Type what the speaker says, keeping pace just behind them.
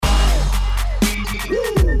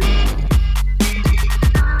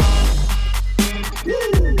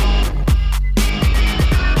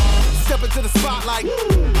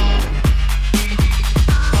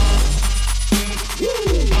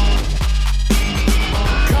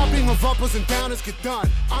uppers and downers get done.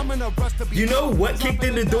 I'm in a rush to be. You know what kicked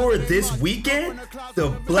in the door this weekend? The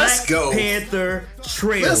Black Panther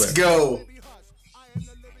trailer. Let's go.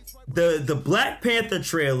 The Black Panther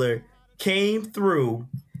trailer came through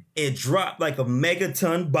and dropped like a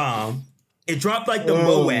megaton bomb. It dropped like the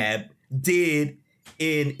Moab did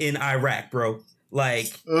in Iraq, bro.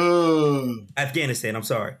 Like Afghanistan, I'm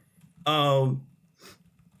sorry.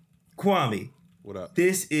 Kwame. What up?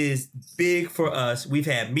 This is big for us. We've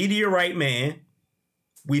had Meteorite Man.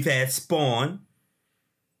 We've had Spawn.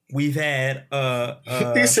 We've had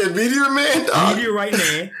He said Meteor Man? Meteorite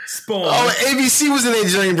Man, Spawn. Oh, ABC was in that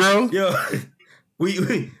joint, bro. Yo,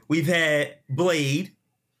 we've had Blade.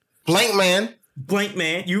 Blank Man.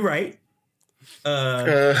 You right.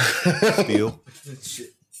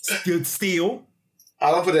 Steel. I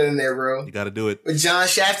don't put that in there, bro. You got to do it. With John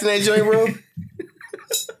Shaft in that joint, bro.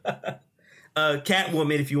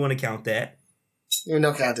 Catwoman, if you want to count that. You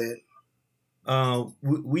don't count that.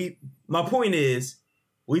 My point is,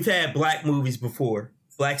 we've had black movies before,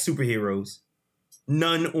 black superheroes.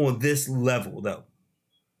 None on this level, though.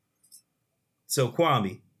 So,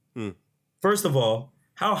 Kwame, first of all,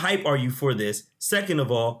 how hype are you for this? Second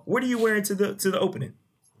of all, what are you wearing to the opening?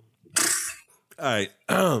 All right.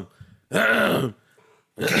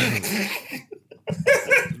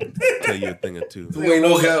 Tell you a thing or two. Wait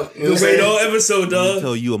all episode, dog.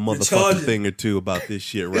 Tell you a motherfucking thing or two about this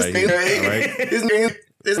shit right here. All right.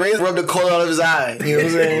 His man rubbed the coal out of his eye. You know what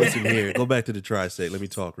I'm saying? Listen here. Go back to the tri-state. Let me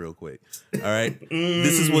talk real quick. All right.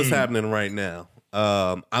 This is what's happening right now.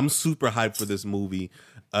 I'm super hyped for this movie.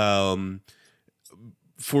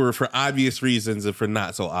 For obvious reasons and for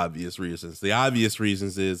not so obvious reasons. The obvious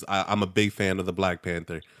reasons is I'm a big fan of the Black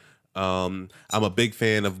Panther. I'm a big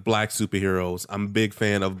fan of black superheroes. I'm a big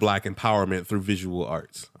fan of black empowerment through visual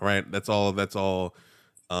arts. All right, that's all. Shout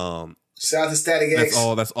out to Static X.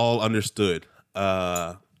 That's all understood.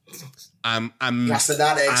 I'm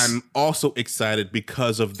also excited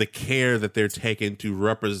because of the care that they're taking to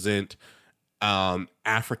represent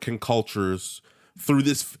African cultures through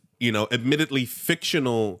this, admittedly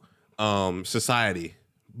fictional society,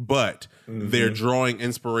 but they're drawing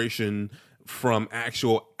inspiration from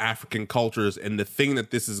actual African cultures, and the thing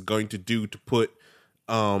that this is going to do to put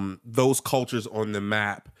those cultures on the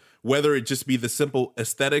map, whether it just be the simple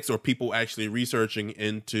aesthetics or people actually researching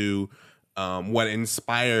into what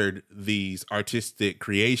inspired these artistic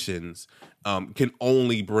creations, can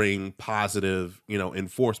only bring positive,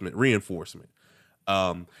 reinforcement.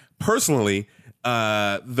 Personally,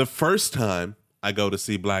 the first time I go to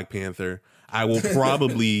see Black Panther, I will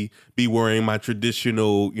probably be wearing my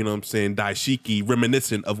traditional, daishiki,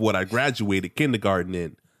 reminiscent of what I graduated kindergarten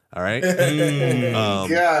in. All right. God,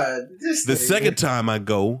 the second time I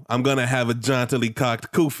go, I'm gonna have a jauntily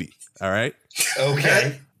cocked kufi. All right.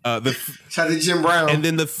 Okay. Shout out to Jim Brown. And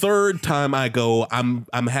then the third time I go, I'm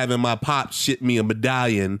having my pop ship me a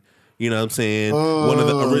medallion. You know what I'm saying? One of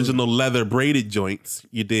the original leather braided joints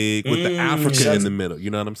you dig with the Africa in the middle. You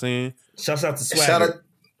know what I'm saying? Shouts out to Swagger.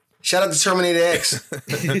 Shout out to Terminator X.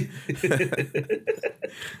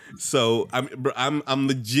 So I'm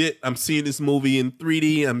legit. I'm seeing this movie in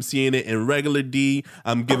 3D. I'm seeing it in regular D.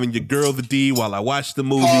 I'm giving your girl the D while I watch the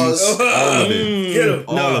movie. All of it.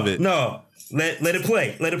 All of it. No. Let it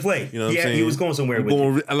play. Let it play. You know what I'm saying? He was going somewhere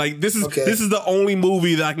with it. This is the only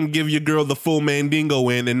movie that I can give your girl the full mandingo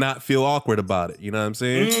in and not feel awkward about it. You know what I'm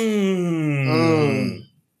saying?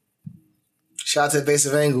 Shout out to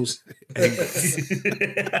Invasive Angles.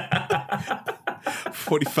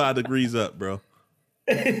 45 degrees up, bro.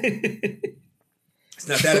 It's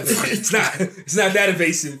not that. It's not that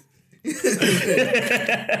invasive.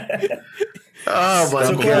 Oh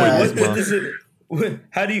my God!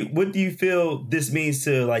 What do you feel this means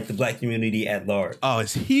to like the black community at large? Oh,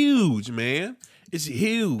 it's huge, man. It's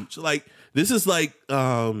huge. Like this is like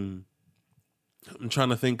I'm trying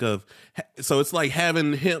to think of. So it's like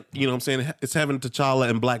having him. You know what I'm saying? It's having T'Challa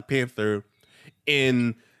and Black Panther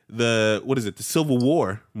in the Civil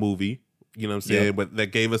War movie. You know what I'm saying? Yep. But that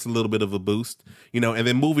gave us a little bit of a boost, and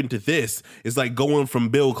then moving to this is like going from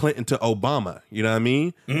Bill Clinton to Obama. You know what I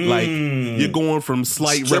mean? Like you're going from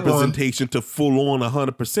slight representation to full on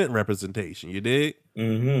 100% representation. You dig?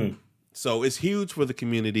 Mm-hmm. So it's huge for the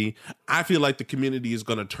community. I feel like the community is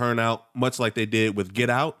going to turn out much like they did with Get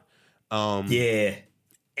Out.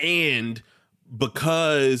 And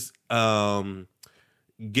because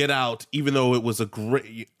Get Out, even though it was a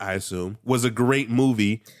great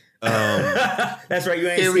movie. That's right. You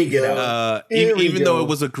ain't seen Get Out. Even though it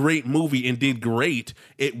was a great movie and did great,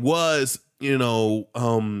 it was,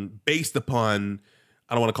 based upon,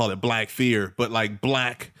 I don't want to call it black fear, but like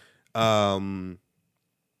black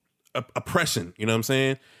oppression. You know what I'm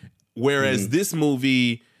saying? Whereas this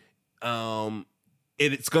movie,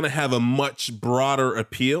 it's going to have a much broader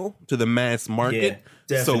appeal to the mass market.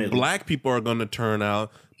 Yeah, so black people are going to turn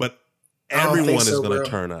out, but everyone is going to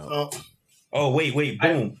turn out. Oh, wait,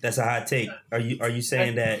 boom! That's a hot take. Are you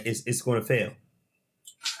saying that it's going to fail?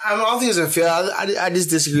 I don't think it's going to fail. I just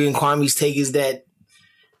disagree. And Kwame's take is that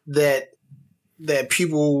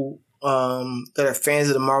people that are fans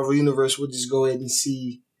of the Marvel Universe would just go ahead and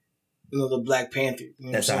see, the Black Panther.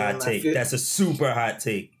 That's a hot take. That's a super hot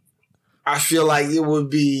take. I feel like it would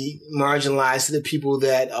be marginalized to the people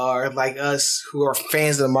that are like us, who are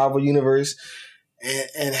fans of the Marvel Universe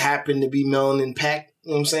and happen to be melanin packed. You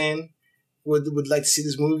know what I'm saying? Would like to see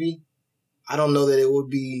this movie. I don't know that it would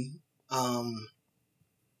be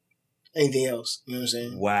anything else. You know what I'm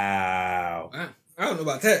saying? Wow. I don't know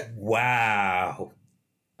about that. Wow.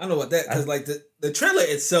 I don't know about that because like the trailer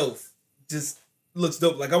itself just looks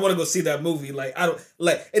dope. Like I want to go see that movie. Like I don't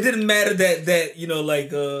like. It didn't matter that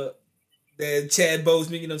that Chad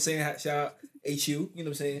Boseman. You know what I'm saying? Shout out HU. You know what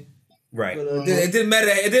I'm saying? Right. But, it didn't matter.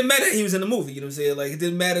 It didn't matter that he was in the movie. You know what I'm saying? Like it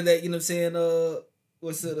didn't matter that what I'm saying.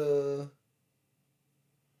 What's it?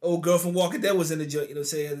 Old girl from Walking Dead was in the joint. You know what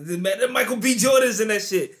I'm saying? It didn't matter that Michael B. Jordan's in that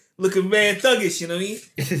shit. Looking mad thuggish, you know what I mean?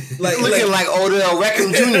 Looking like Odell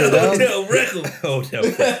Beckham Jr. Odell Beckham. Odell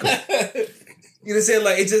Beckham. You know what I'm saying?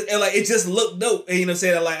 Like it just looked dope. And you know what I'm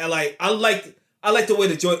saying? I like the way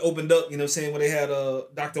the joint opened up. You know what I'm saying? When they had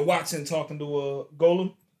Dr. Watson talking to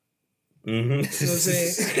Golem. Mm-hmm. You know what I'm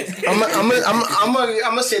saying?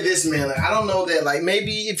 I'm gonna say this, man. Like, I don't know that. Like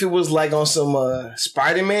maybe if it was like on some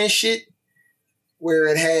Spider-Man shit, where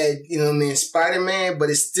it had Spider-Man, but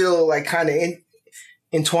it's still like kind of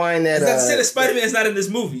entwined that. That's not to say that Spider-Man is not in this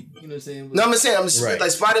movie. You know what I'm saying? But, no, I'm just saying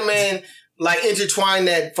like Spider-Man like intertwined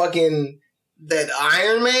that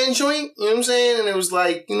Iron Man joint. You know what I'm saying? And it was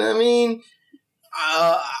like, you know what I mean?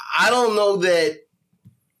 I don't know that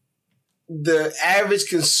the average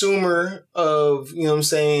consumer of, you know what I'm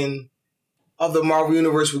saying, of the Marvel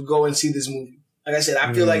Universe would go and see this movie. Like I said,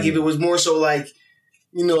 I feel like if it was more so like,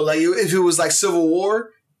 like if it was like Civil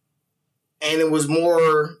War and it was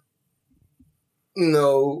more,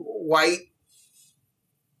 white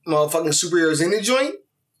motherfucking superheroes in the joint,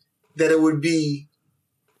 that it would be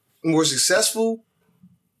more successful.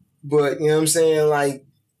 But, you know what I'm saying? Like,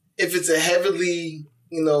 if it's a heavily,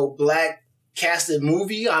 black casted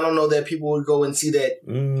movie, I don't know that people would go and see that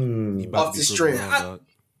off the string. I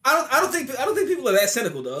don't think people are that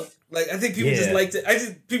cynical, dog. Like I think people just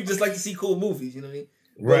like to see cool movies. You know what I mean?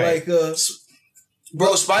 Right. But like,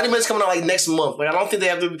 bro, Spider-Man's coming out like next month. Like I don't think they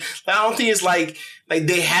have to. I don't think it's like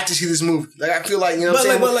they have to see this movie. Like I feel like what I'm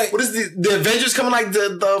saying. What is the Avengers coming like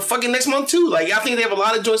the fucking next month too? Like I think they have a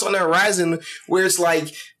lot of joints on the horizon where it's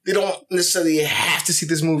like they don't necessarily have to see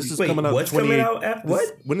this movie. This is coming out. What's coming out?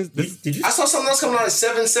 What? When is this? Did you? I saw something else coming out at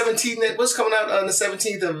 7/17. What's coming out on the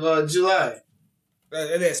 17th of July?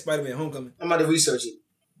 That's Spider-Man: Homecoming. I'm about to research it.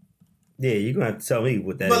 Yeah, you're gonna have to tell me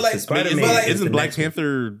what that is. Like, Spider-Man isn't Black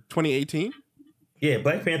Panther 2018? Yeah,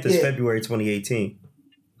 Black Panther's February 2018.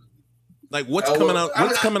 Like what's coming out?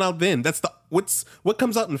 What's coming out then? What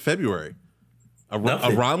comes out in February? A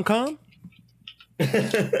rom-com? and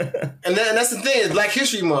that's the thing. It's Black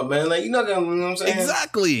History Month, man. Like you're not gonna, you know what I'm saying?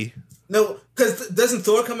 Exactly. No, because doesn't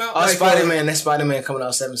Thor come out? Oh, like, Spider-Man. That's Spider-Man coming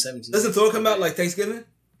out 7/17. Doesn't Thor come out like Thanksgiving?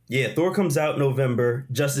 Yeah, Thor comes out November.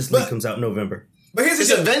 Justice League comes out November. But here's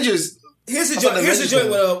the Avengers. Here's the joint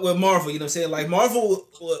with Marvel. You know what I'm saying? Like Marvel,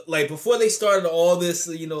 like before they started all this,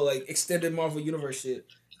 like extended Marvel Universe shit,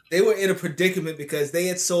 they were in a predicament because they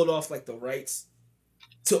had sold off like the rights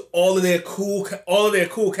to all of their cool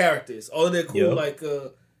characters, all of their cool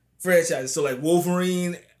franchises. So like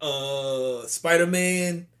Wolverine,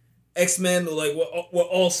 Spider-Man, X-Men, like were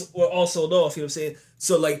all sold off. You know what I'm saying?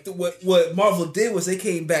 So like what Marvel did was they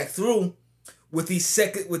came back through with these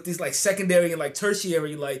secondary and like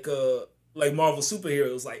tertiary like Marvel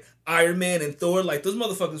superheroes like Iron Man and Thor. Like those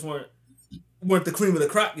motherfuckers weren't the cream of the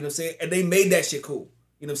crop. You know what I'm saying? And they made that shit cool.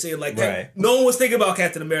 You know what I'm saying? Like no one was thinking about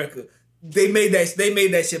Captain America. They made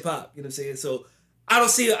that shit pop. You know what I'm saying? So I don't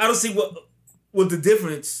see what the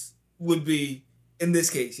difference would be in this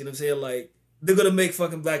case. You know what I'm saying? Like they're gonna make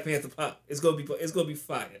fucking Black Panther pop. It's gonna be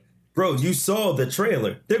fire. Bro, you saw the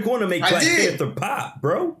trailer. They're going to make Black Panther pop,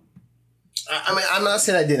 bro. I mean, I'm not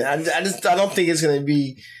saying I didn't. I don't think it's gonna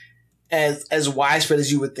be as widespread as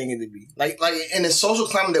you would think it to be. Like in the social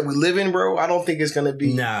climate that we live in, bro. I don't think it's gonna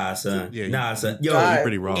be. Nah, son. Yo, you're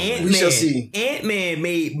pretty wrong. We shall see. Ant-Man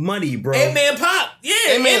made money, bro. Ant-Man pop. Yeah,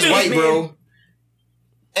 Ant-Man's white, bro.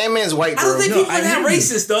 Ant-Man's white, bro. I don't think people are that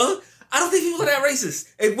racist, though. I don't think people are that racist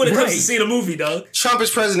when it comes to seeing a movie, dog. Trump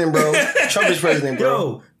is president, bro. Trump is president, bro.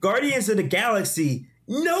 Yo, Guardians of the Galaxy.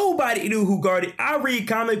 Nobody knew who I read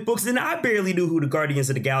comic books and I barely knew who the Guardians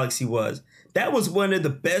of the Galaxy was. That was one of the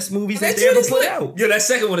best movies that they ever put out. Yeah, that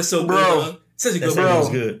second one is so good, dog. Such a good one. Was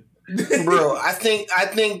good. Bro, I think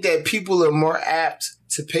that people are more apt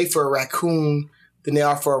to pay for a raccoon than they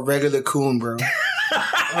are for a regular coon, bro.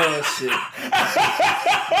 Oh shit.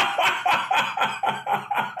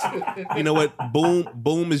 You know what?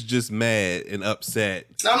 Boom is just mad and upset.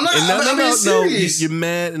 I'm not. I'm being serious. You're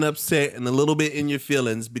mad and upset and a little bit in your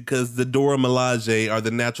feelings because the Dora Milaje are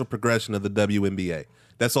the natural progression of the WNBA.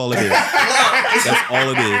 That's all it is. That's all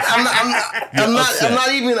it is. I'm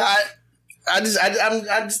not even. I'm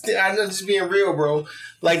just being real, bro.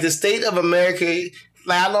 Like the state of America.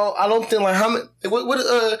 Like I don't think like how many.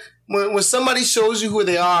 When somebody shows you who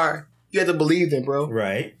they are, you have to believe them, bro.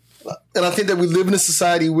 Right. And I think that we live in a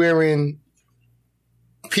society wherein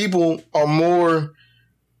people are more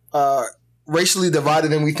racially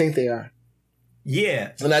divided than we think they are.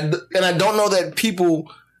 Yeah. And I don't know that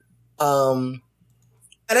people. And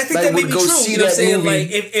I think that may be true. You know what I'm saying? Like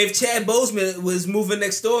if Chad Boseman was moving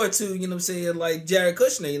next door to, you know what I'm saying, like Jared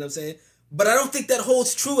Kushner, you know what I'm saying? But I don't think that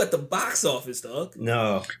holds true at the box office, dog.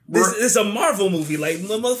 No. This is a Marvel movie. Like,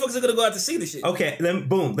 motherfuckers are going to go out to see this shit. Okay,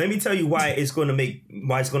 boom. Let me tell you why it's going to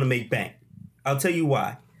make bank. I'll tell you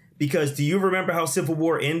why. Because do you remember how Civil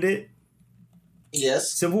War ended?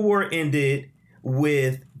 Yes. Civil War ended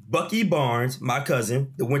with Bucky Barnes, my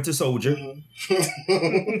cousin, the Winter Soldier,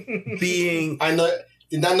 being...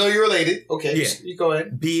 Did not know you're related. Okay, yeah. You go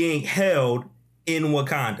ahead. Being held in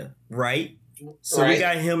Wakanda, right? So we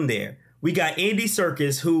got him there. We got Andy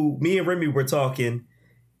Serkis, who me and Remy were talking.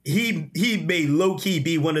 He may low key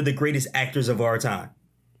be one of the greatest actors of our time.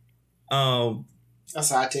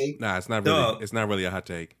 That's a hot take. Nah, it's not really. It's not really a hot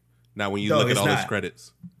take. Not when you look at all his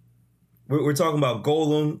credits. We're talking about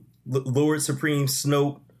Golem, Lord Supreme,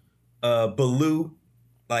 Snoke, Baloo.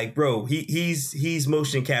 Like, bro, he's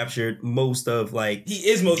motion captured most of like he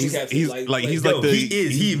is motion captured.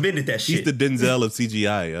 He invented that shit. He's the Denzel of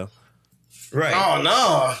CGI, yo. Right. Oh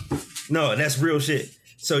no, that's real shit.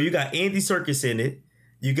 So you got Andy Serkis in it.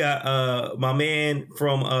 You got my man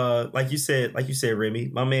from like you said,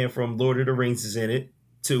 Remy, my man from Lord of the Rings is in it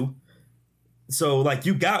too. So like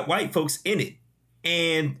you got white folks in it,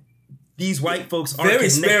 and these white folks aren't very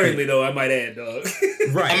connected. sparingly though. I might add, dog.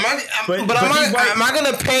 Right. Am I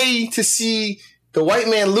gonna pay to see the white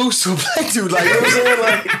man loose to a black dude? Like, you know what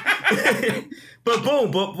I'm saying? Like. But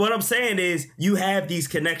what I'm saying is you have these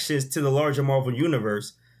connections to the larger Marvel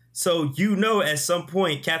universe. So you know at some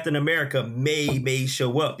point Captain America may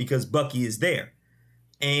show up because Bucky is there.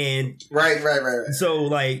 And Right. So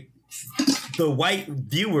like the white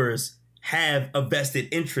viewers have a vested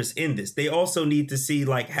interest in this. They also need to see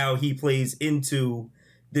like how he plays into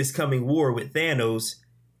this coming war with Thanos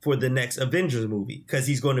for the next Avengers movie because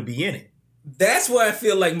he's going to be in it. That's why I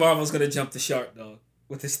feel like Marvel's going to jump the shark, dog,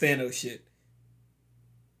 with this Thanos shit.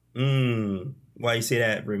 Why you say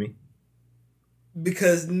that, Remy?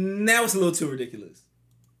 Because now it's a little too ridiculous.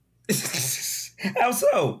 How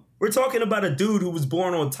so? We're talking about a dude who was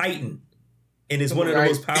born on Titan and is one of the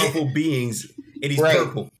most powerful beings, and he's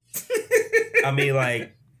purple. I mean,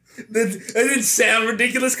 like... That didn't sound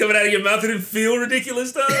ridiculous coming out of your mouth. It didn't feel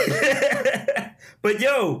ridiculous, though. But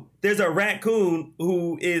yo, there's a raccoon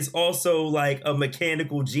who is also like a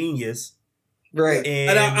mechanical genius. Right.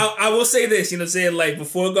 And I will say this, you know what I'm saying? Like,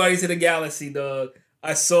 before Guardians of the Galaxy, dog,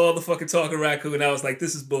 I saw the fucking talking raccoon and I was like,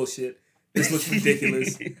 this is bullshit. This looks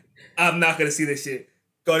ridiculous. I'm not going to see this shit.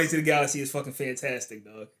 Guardians of the Galaxy is fucking fantastic,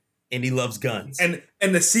 dog. And he loves guns. And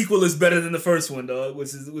the sequel is better than the first one, dog,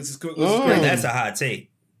 which is great. That's a hot take.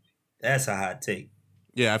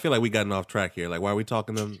 Yeah, I feel like we gotten off track here. Like, why are we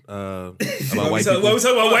talking about white people? Why are we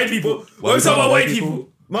talking about white people? Why are we talking about white people?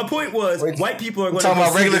 My point was, white people are going to talking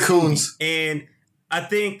about regular coons, and I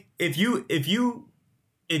think if you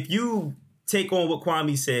take on what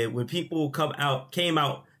Kwame said, when people came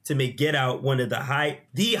out to make Get Out one of the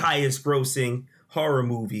highest grossing horror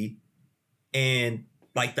movie, and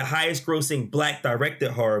like the highest grossing black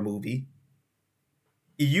directed horror movie,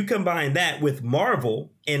 you combine that with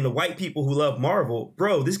Marvel and the white people who love Marvel,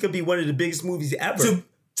 bro, this could be one of the biggest movies ever.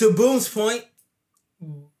 To Boone's point,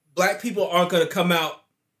 black people aren't going to come out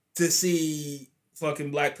to see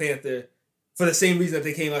fucking Black Panther for the same reason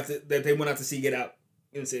that they went out to see Get Out.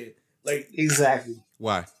 You know what I'm saying? Like, exactly.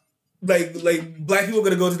 Why? Like black people are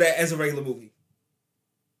going to go to that as a regular movie.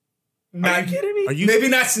 Are you kidding me? Are you maybe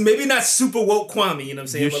not super woke Kwame, you know what I'm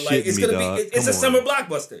saying? You're But like it's shitting gonna me, dog. be it's a Come summer on.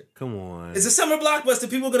 blockbuster. Come on. It's a summer blockbuster.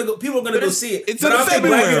 People are gonna go see it. It's But in I don't think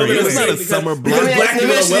black people are February. gonna It's see not it a summer because blockbuster. black people Let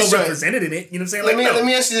me are ask you well this, Joy. represented in it. You know what I'm saying? Let Like me no. let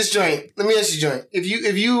me ask you this joint. Let me ask you joint.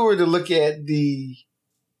 If you were to look at the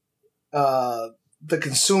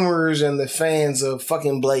consumers and the fans of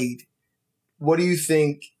fucking Blade, what do you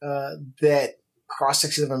think that cross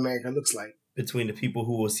section of America looks like? Between the people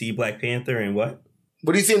who will see Black Panther and what?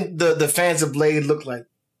 What do you think the fans of Blade look like?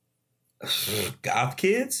 Goth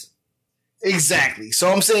kids? Exactly. So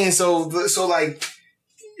I'm saying so like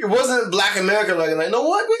it wasn't Black America like you know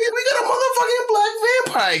what? We got a motherfucking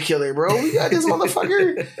black vampire killer, bro. We got this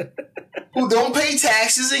motherfucker who don't pay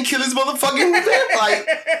taxes and kill his motherfucking vampire.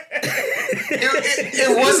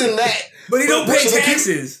 It wasn't that. But he don't pay so the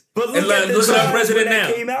taxes. But And look at look at our president when that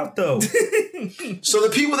now. came out though. So the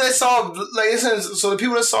people that saw so the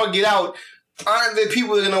people that saw Get Out aren't the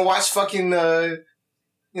people that are gonna watch fucking you know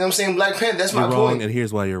what I'm saying, Black Panther. That's You're my wrong, point. and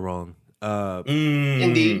here's why you're wrong.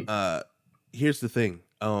 Indeed. Here's the thing.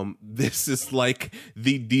 This is like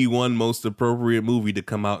the D1 most appropriate movie to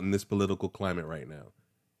come out in this political climate right now.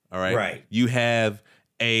 All right. Right. You have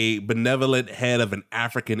a benevolent head of an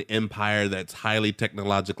African empire that's highly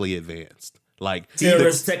technologically advanced. Like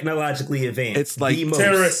Terrorists technologically advanced. It's like The most.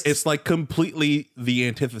 terrorists. It's like completely the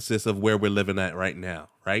antithesis of where we're living at right now,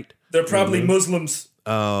 right? They're probably Muslims.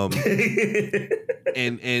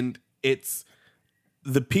 And it's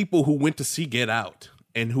the people who went to see Get Out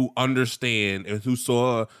and who understand and who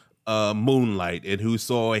saw Moonlight and who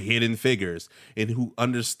saw Hidden Figures and who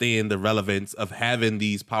understand the relevance of having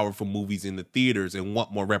these powerful movies in the theaters and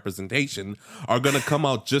want more representation are going to come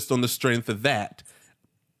out just on the strength of that,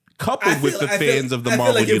 coupled with the fans of the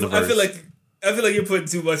Marvel universe. I feel like you're putting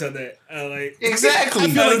too much on that. Exactly. I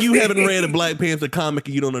feel like you haven't read a Black Panther comic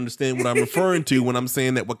and you don't understand what I'm referring to when I'm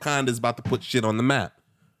saying that Wakanda's about to put shit on the map.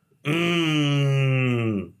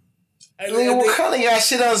 Nigga, Wakanda got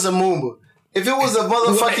shit on Zamumba. If it was a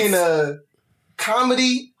motherfucking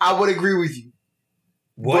comedy, I would agree with you.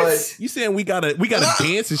 What? But You saying we gotta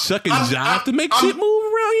dance and shuck and jive to make shit move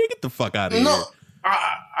around here? Get the fuck out of here. no,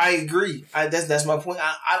 I agree. That's my point.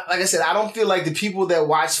 I like I said, I don't feel like the people that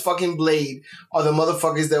watched fucking Blade are the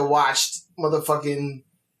motherfuckers that watched motherfucking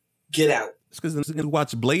Get Out. It's because the niggas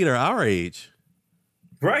watch Blade are our age.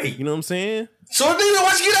 Right. You know what I'm saying? So the niggas that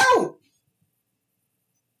watch Get Out.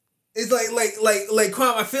 It's like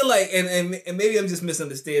Kwame, I feel like, and maybe I'm just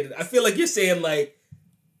misunderstanding. I feel like you're saying like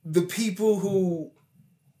the people who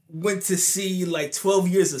went to see like 12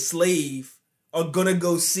 Years a Slave are gonna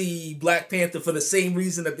go see Black Panther for the same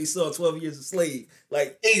reason that they saw 12 Years a Slave.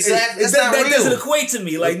 Like Exactly. that doesn't equate to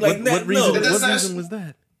me. Like What reason? no. That's What not- reason was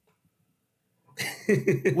that?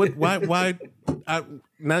 What? Why?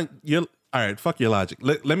 Now you're all right. Fuck your logic.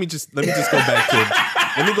 Let me just go back to.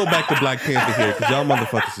 Let me go back to Black Panther here because y'all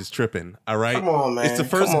motherfuckers is tripping. All right, Come on, man. It's the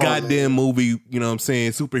first Come on, goddamn movie. You know what I'm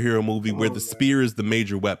saying? Superhero movie where the spear is the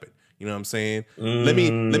major weapon. You know what I'm saying? Let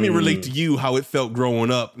me relate to you how it felt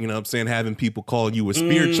growing up. You know what I'm saying? Having people call you a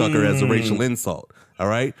spear chucker as a racial insult. All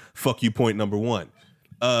right, fuck you. Point number one.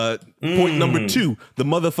 Point number two, the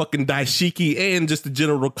motherfucking dashiki and just the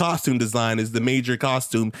general costume design is the major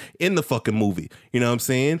costume in the fucking movie. You know what I'm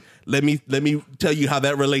saying? Let me tell you how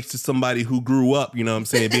that relates to somebody who grew up, you know what I'm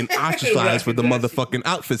saying, being ostracized for the motherfucking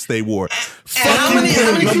outfits they wore. How many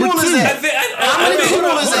people is that? How many people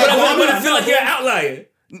is that? But I feel like you're an outlier.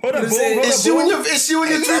 Hold up, It's you and your three That's why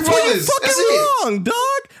you're brothers. fucking That's it. wrong, dog.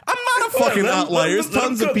 I'm not a fucking let him- outlier. There's let him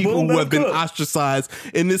tons of cook, people boom, who let have him been cook. ostracized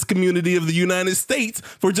in this community of the United States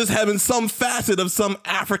for just having some facet of some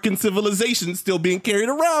African civilization still being carried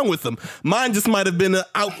around with them. Mine just might have been an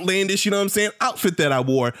outlandish, you know what I'm saying, outfit that I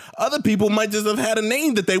wore. Other people might just have had a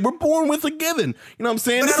name that they were born with or given. You know what I'm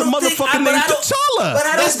saying? It's a motherfucking name, T'Challa. But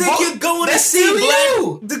I don't That's think both- you're going to that's see still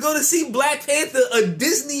you. Black Panther, a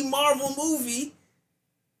Disney Marvel movie,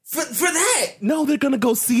 for that. No, they're gonna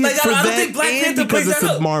go see it Like, I for don't that think Black and Panther because brings it's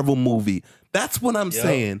that a up. Marvel movie. That's what I'm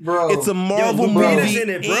saying. Bro. It's a Marvel Lupita's movie in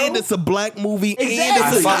it, bro. and it's a black movie and I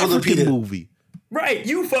it's an fuck with African Lupita. movie. Right.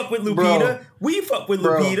 You fuck with Lupita. Bro. We fuck with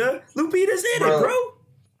Bro. Lupita. Lupita's in Bro. it, bro.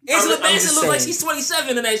 Angela I'm Bassett just looks like saying. she's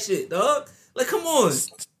 27 in that shit, dog. Like, come on.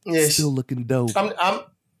 Yes. Still looking dope. I'm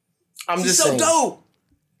She's just so saying. dope.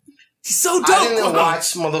 She's so dope. I didn't bro.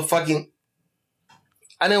 watch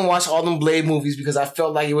I didn't watch all them Blade movies because I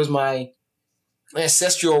felt like it was my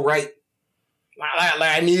ancestral right. Like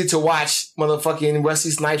I needed to watch motherfucking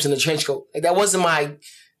Wesley Snipes in the trench coat. Like that wasn't my.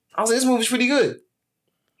 I was like, this movie's pretty good.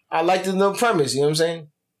 I liked the premise. You know what I'm saying?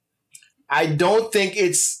 I don't think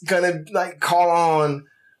it's gonna like call on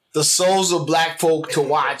the souls of black folk to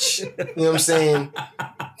watch. You know what I'm saying?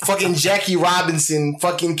 fucking Jackie Robinson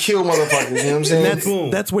fucking kill motherfuckers. You know what I'm saying?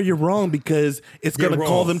 And that's where you're wrong, because it's going to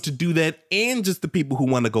call them to do that and just the people who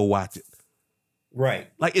want to go watch it. Right.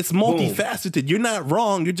 Like, it's multifaceted. You're not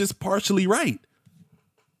wrong. You're just partially right.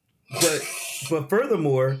 But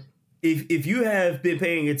furthermore, if you have been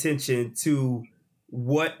paying attention to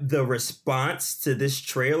what the response to this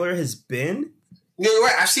trailer has been. Yeah, you're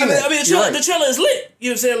right. I've seen that. I mean, the trailer is lit.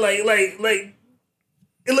 You know what I'm saying?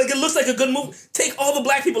 It looks like a good movie. Take all the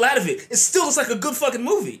black people out of it. It still looks like a good fucking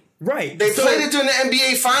movie. Right. They played it during the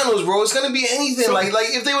NBA Finals, bro. It's gonna be anything. Like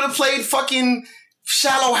if they would have played fucking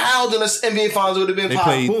Shallow Hal during the NBA Finals, it would have been pop.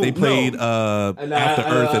 They played After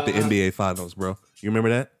Earth at the NBA Finals, bro. You remember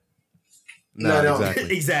that? No.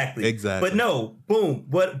 Exactly. But no, boom.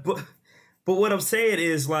 But what I'm saying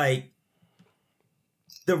is, like,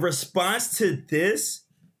 the response to this,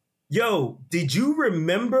 yo, did you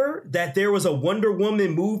remember that there was a Wonder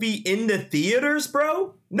Woman movie in the theaters,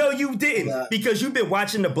 bro? No, you didn't, because you've been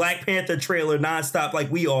watching the Black Panther trailer nonstop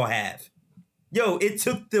like we all have. Yo, it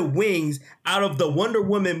took the wings out of the Wonder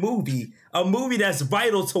Woman movie, a movie that's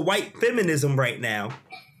vital to white feminism right now.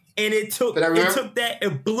 And it took that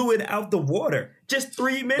and blew it out the water. Just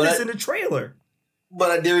 3 minutes in the trailer.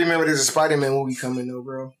 But I did remember there's a Spider-Man movie coming though,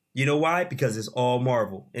 bro. You know why? Because it's all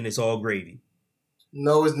Marvel and it's all gravy.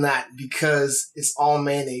 No, it's not, because it's all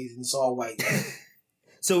mayonnaise and it's all white.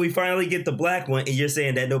 So we finally get the black one, and you're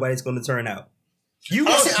saying that nobody's going to turn out. You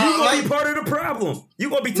going to be part of the problem. You're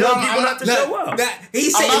going to be telling people not to show up.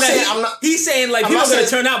 He's saying like people are going to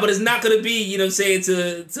turn out, but it's not going to be, you know what I'm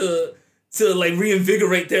saying, to like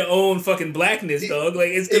reinvigorate their own fucking blackness, dog. Like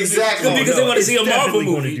it's exactly because they want to see a Marvel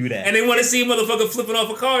movie, do that. And they want to see a motherfucker flipping off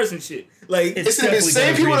of cars and shit. Like it's the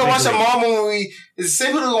same people that watch a Marvel movie. It's the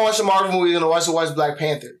same people that watch a Marvel movie going to watch Black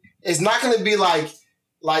Panther. It's not going to be like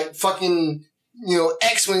fucking, you know,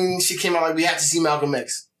 X when she came out. Like, we have to see Malcolm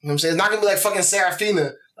X. You know what I'm saying? It's not going to be like fucking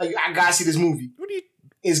Serafina. Like, I gotta see this movie.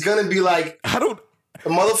 It's going to be like the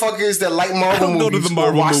motherfuckers that like Marvel movies. I don't go to the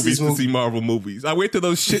Marvel movies to see Marvel movies. I wait till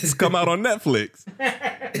those shits come out on Netflix.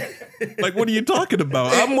 Like, what are you talking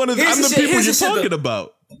about? I'm the people you're talking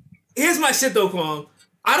about. Here's my shit though, Kwong.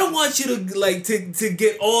 I don't want you to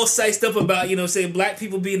get all psyched up about, you know what I'm saying, black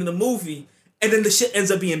people being in the movie, and then the shit ends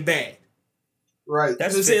up being bad. Right.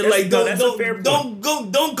 That's what I'm saying. Like, don't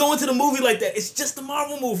go into the movie like that. It's just a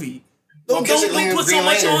Marvel movie. Don't put so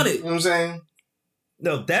much on it. You know what I'm saying?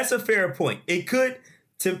 No, that's a fair point. It could,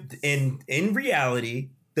 in reality,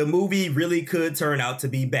 the movie really could turn out to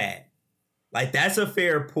be bad. Like, that's a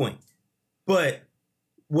fair point. But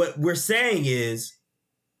what we're saying is,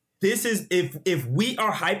 this is, if we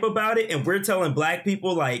are hype about it and we're telling black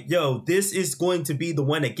people like, yo, this is going to be the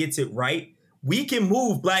one that gets it right, we can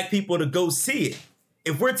move black people to go see it.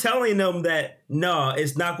 If we're telling them that, no,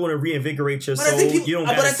 it's not going to reinvigorate your soul, you don't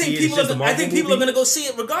got to see it. I think people are going to go see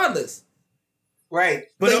it regardless. Right.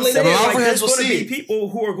 But I'm saying, like, there's going to be people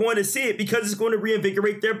who are going to see it because it's going to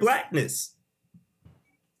reinvigorate their blackness.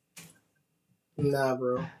 Nah,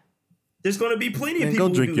 bro. There's going to be plenty of people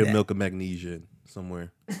who drink your that. milk of magnesia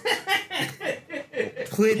somewhere.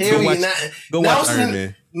 Go watch Iron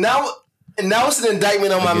Man. Now it's an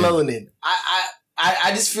indictment on my melanin.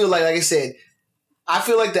 I just feel like I said, I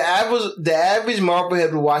feel like the average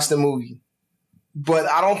Marblehead will watch the movie, but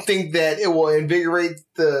I don't think that it will invigorate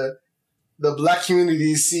the black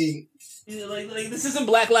community to see. Yeah, like this isn't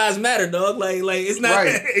Black Lives Matter, dog. Like it's not.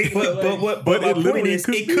 Right. but it literally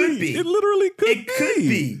could be. It literally could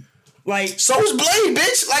be. Like, so is Blade,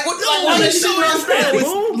 bitch. Like what?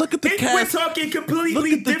 Look at the cast. We're talking completely look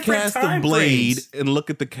at the different cast time of Blade frames. and look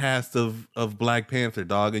at the cast of Black Panther,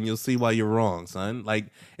 dog, and you'll see why you're wrong, son. Like,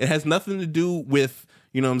 it has nothing to do with,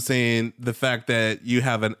 you know what I'm saying, the fact that you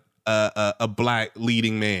have a black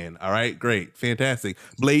leading man. All right, great, fantastic.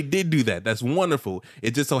 Blade did do that. That's wonderful.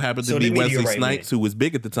 It just so happened to be Wesley Snipes, who was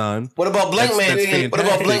big at the time. What about Blank Man? What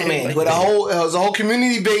about Blank Man? But it was a whole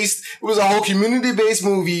community based. It was a whole community based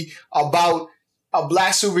movie about a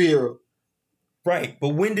black superhero. Right, but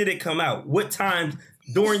when did it come out? What time?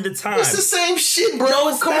 During the time, it's the same shit, bro.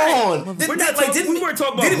 No, come on. We weren't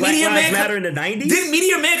talking about Black Lives Matter in the 90s. Didn't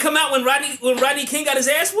Meteor Man come out when Rodney King got his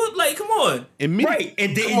ass whooped? Like, come on. Right,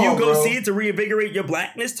 and didn't you go see it to reinvigorate your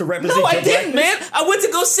blackness, to represent? No, I your didn't, blackness? man. I went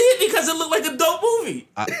to go see it because it looked like a dope movie.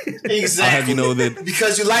 Exactly. I'll have you know that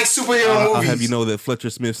because you like superhero movies. I'll have you know that Fletcher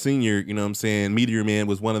Smith Sr., you know what I'm saying, Meteor Man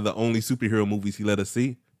was one of the only superhero movies he let us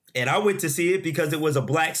see. And I went to see it because it was a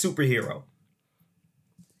black superhero.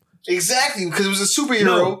 Exactly, because it was a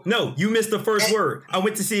superhero. No, you missed the first word. I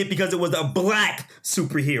went to see it because it was a black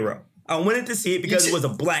superhero. I wanted to see it because it was a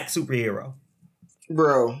black superhero.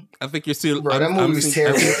 Bro. I think you're still. Bro, that movie was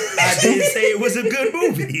terrible. I didn't say it was a good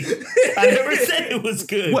movie. I never said it was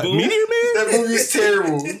good. What, boo. Meteor Man? That movie's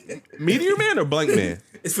terrible. Meteor Man or Blank Man?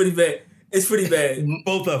 It's pretty bad. It's pretty bad.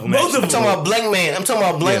 Both of them. Both of I'm talking about Blank Man. I'm talking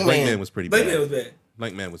about Blank Blank Man. Man was pretty Blank bad. Man was bad.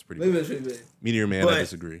 Blank Man was pretty Blank Man bad. was pretty bad. Meteor Man, But- I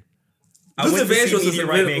disagree. I went to Luther see Vandross was Meteor a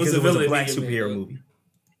Right villain- Man was because a it was a villain in black Meteor superhero Man. movie.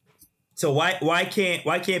 So why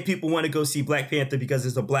can't people want to go see Black Panther because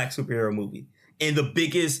it's a black superhero movie in the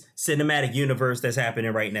biggest cinematic universe that's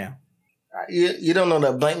happening right now? You don't know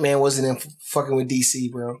that Blank Man wasn't in fucking with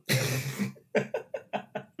DC, bro.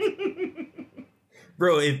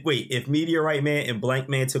 Bro, if Meteorite Man and Blank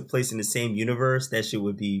Man took place in the same universe, that shit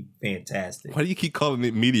would be fantastic. Why do you keep calling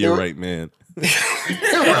it Meteorite Man?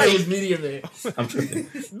 It was Meteor Man. I'm tripping.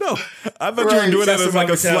 No, I thought you were Right, doing that that's as like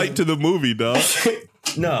a Robert slight Townsend. to the movie, dog.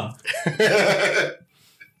 No.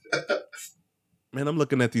 Man, I'm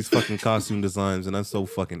looking at these fucking costume designs and I'm so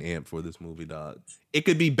fucking amped for this movie, dog. It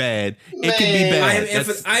could be bad. It could be Man. bad. I am in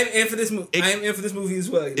That's- for this movie. It- I am in for this movie as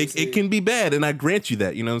well. It can be bad, and I grant you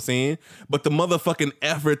that, you know what I'm saying? But the motherfucking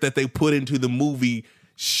effort that they put into the movie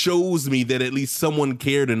shows me that at least someone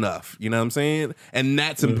cared enough, you know what I'm saying? And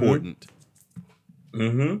that's important.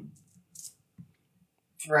 Mm-hmm.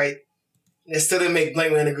 Right. They still didn't make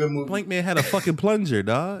Blank Man a good movie. Blank Man had a fucking plunger,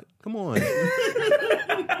 dog. Come on.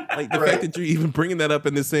 Like the fact that you're even bringing that up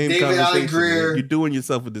in the same David conversation, Allen Greer. man, you're doing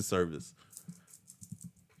yourself a disservice.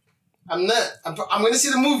 I'm not. I'm going to see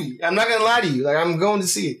the movie. I'm not going to lie to you. Like, I'm going to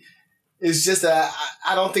see it. It's just that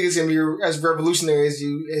I don't think it's going to be as revolutionary as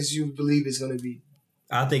you believe it's going to be.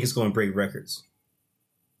 I think it's going to break records.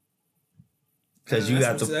 Because you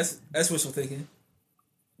got that's wishful thinking.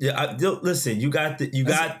 Yeah, listen. You got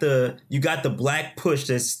the black push.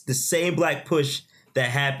 That's the same black push that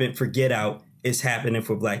happened for Get Out is happening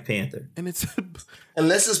for Black Panther. And it's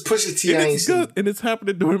Unless it's Pusha T, and I ain't it's seen. good, and it's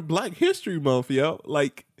happening during Black History Month, yo.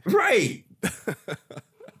 Like, Right.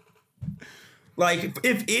 Like,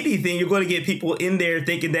 if anything, you're going to get people in there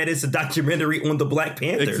thinking that it's a documentary on the Black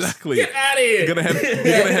Panthers. exactly. Get out of here. You're gonna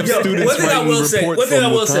have Yo, students one thing I writing will say- reports one thing I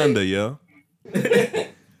from will say- Wakanda, yo.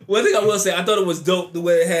 One thing I will say, I thought it was dope the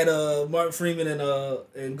way it had Martin Freeman and Golem,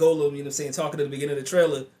 you know what I'm saying, talking at the beginning of the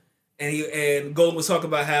trailer. And Golem was talking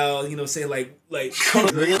about how, you know what I'm saying, like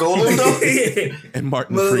Golden though? yeah. And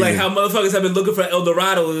Martin But Freeman. like how motherfuckers have been looking for El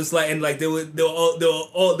Dorado. It was like, and like they went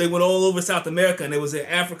all over South America, and they was in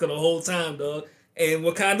Africa the whole time, dog. And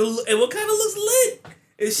Wakanda looks lit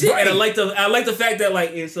and shit. Right. And I like the fact that like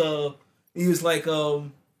it's he was like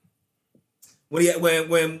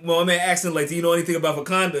when my man asked him like, do you know anything about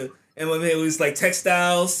Wakanda? And when it was like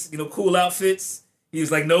textiles, you know, cool outfits, he was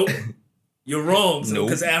like, nope, you're wrong, Nope.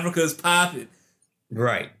 because Africa is popping.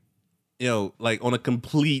 Right. Yo, like on a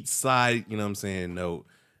complete side, you know what I'm saying? No,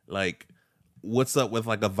 like, what's up with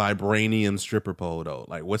like a vibranium stripper pole though?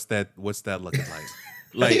 Like, what's that looking like?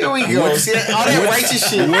 Like, Here we go. See, all that righteous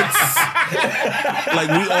shit. like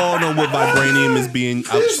we all know what vibranium is being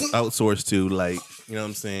outsourced to. Like, you know what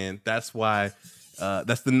I'm saying? That's why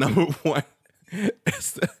that's the number one.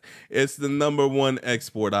 It's the number one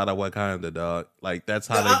export out of Wakanda, dog. Like that's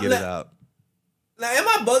how they get it out. Now, am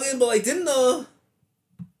I bugging? But like, didn't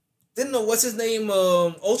what's his name?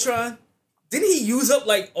 Ultron. Didn't he use up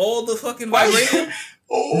like all the fucking vibranium?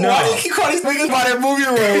 Why do you keep calling these niggas by their movie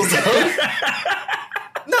roles?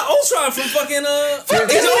 No, Ultron from fucking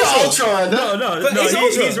It's Ultron. No,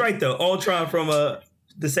 Ultron. he's right though. Ultron from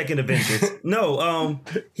the second Avengers. No,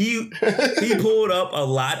 he pulled up a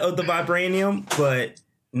lot of the vibranium, but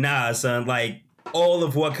nah, son, like all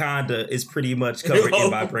of Wakanda is pretty much covered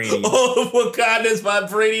in vibranium. All of Wakanda's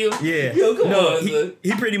vibranium. Yeah, Yo, come on, son.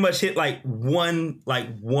 he pretty much hit like one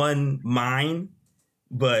mine,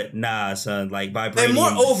 but nah, son, like vibranium. And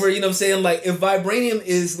moreover, you know what I'm saying? Like, if vibranium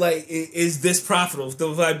is this profitable, if the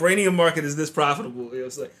vibranium market is this profitable, you know,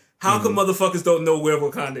 it's like, how come motherfuckers don't know where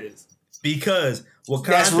Wakanda is? Because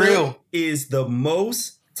That's real. Wakanda is the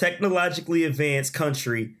most technologically advanced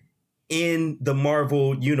country in the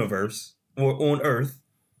Marvel universe or on Earth,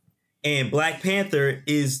 and Black Panther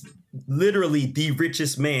is literally the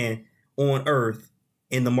richest man on Earth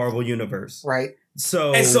in the Marvel universe. Right.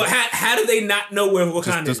 So How do they not know where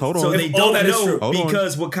Wakanda Just is? hold on. so If they all don't that is true. know Hold on.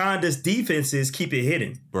 because Wakanda's defenses keep it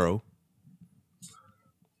hidden. Bro.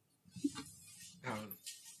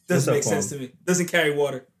 Doesn't make What's up, sense to me. Doesn't carry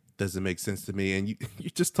water. Doesn't make sense to me. And you're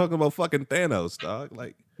just talking about fucking Thanos, dog.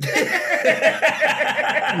 Like,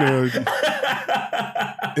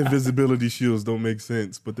 invisibility shields don't make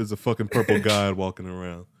sense, but there's a fucking purple god walking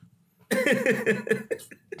around.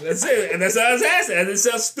 That's it. And that's how I was asking. And it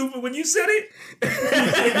sounds stupid when you said it.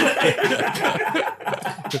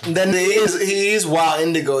 Then he is Wild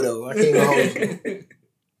Indigo though. I can't go home.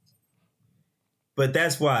 But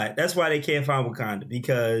that's why they can't find Wakanda,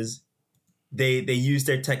 because they use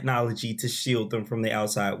their technology to shield them from the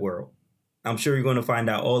outside world. I'm sure you're going to find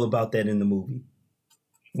out all about that in the movie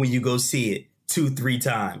when you go see it 2-3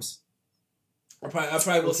 times. I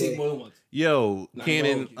probably will see it more than once. Yo,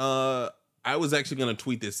 Cannon, I was actually going to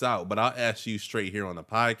tweet this out, but I'll ask you straight here on the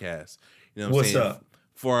podcast. You know what I'm saying? What's up?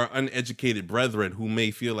 For our uneducated brethren who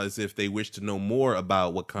may feel as if they wish to know more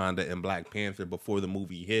about Wakanda and Black Panther before the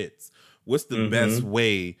movie hits, what's the best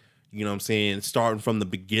way, you know what I'm saying, starting from the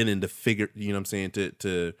beginning to figure, you know what I'm saying,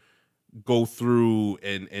 to go through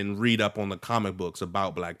and read up on the comic books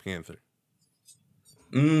about Black Panther?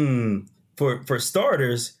 For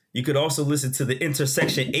starters, you could also listen to the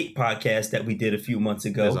Intersection 8 podcast that we did a few months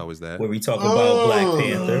ago. There's always that. Where we talk about Black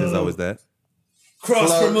Panther. There's always that.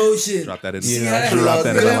 Cross promotion. Drop that in. Drop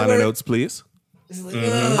that in the line of notes, please.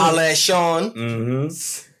 Holla at Sean.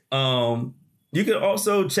 You can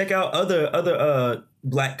also check out other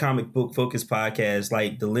Black comic book focused podcasts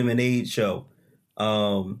like the Lemonade Show,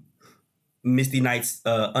 Misty Knight's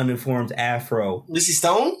Uninformed Afro. Misty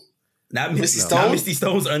Stone? Not Misty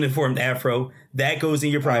Stone's Uninformed Afro. That goes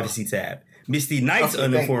in your privacy tab. Misty Knight's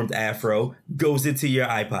Uninformed Afro goes into your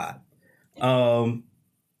iPod.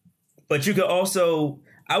 But you could also,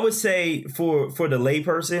 I would say, for the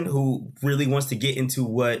layperson who really wants to get into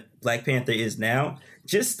what Black Panther is now,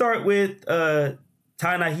 just start with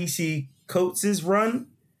Ta-Nehisi Coates'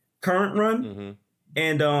 current run,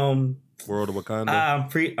 and World of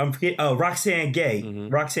Wakanda. Roxanne Gay.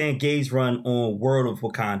 Roxanne Gay's run on World of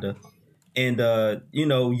Wakanda. And,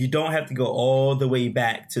 you don't have to go all the way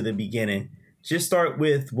back to the beginning. Just start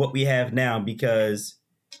with what we have now, because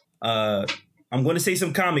I'm going to say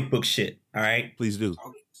some comic book shit. All right. Please do.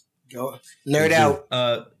 Go nerd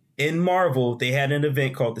out. In Marvel, they had an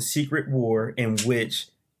event called the Secret War, in which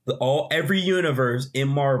every universe in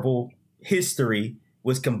Marvel history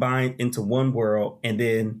was combined into one world, and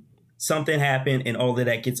then something happened and all of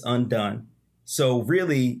that gets undone. So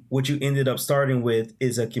really, what you ended up starting with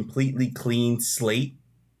is a completely clean slate.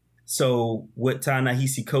 So what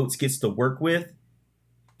Ta-Nehisi Coates gets to work with,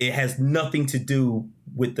 it has nothing to do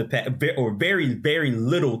with the past, or very, very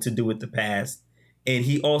little to do with the past. And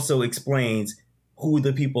he also explains who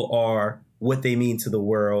the people are, what they mean to the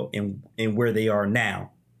world, and where they are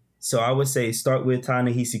now. So I would say start with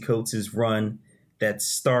Ta-Nehisi Coates' run that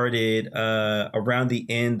started around the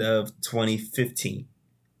end of 2015.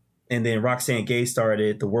 And then Roxanne Gay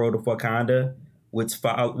started The World of Wakanda, which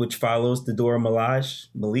follows the Dora Milaje.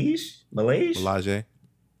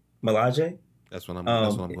 That's what I'm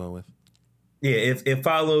going with. Yeah, it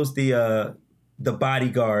follows the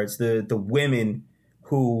bodyguards, the women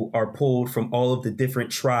who are pulled from all of the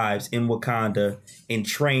different tribes in Wakanda and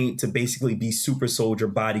trained to basically be super soldier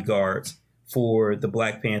bodyguards for the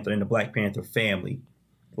Black Panther and the Black Panther family.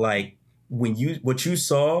 Like what you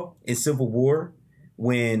saw in Civil War,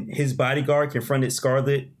 when his bodyguard confronted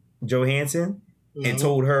Scarlett Johansson and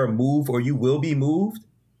told her, "Move or you will be moved,"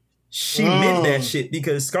 she meant that shit,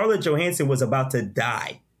 because Scarlett Johansson was about to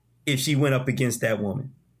die if she went up against that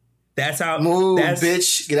woman. That's how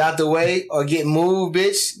bitch, get out the way, or get moved,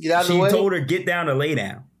 bitch, get out the way. She told her, get down or lay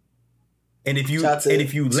down. And if you lay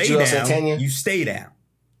down, you stay down.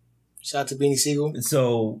 Shout out to Beanie Siegel.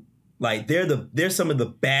 So like they're some of the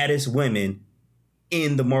baddest women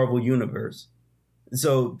in the Marvel universe.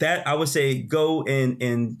 So that I would say go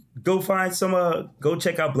and go find some go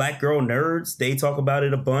check out Black Girl Nerds. They talk about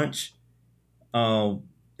it a bunch.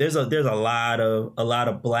 There's a lot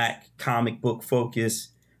of Black comic book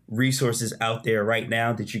focused resources out there right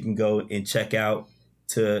now that you can go and check out.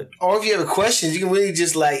 Or if you have questions, you can really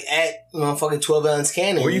just like at fucking 12 ounce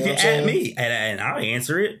cannon. Or you can at me and I'll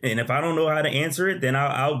answer it. And if I don't know how to answer it, then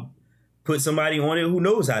I'll put somebody on it who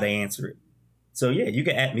knows how to answer it. So yeah, you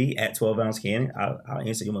can at me at 12 ounce cannon. I'll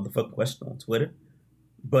answer your motherfucking question on Twitter.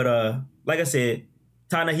 But like I said,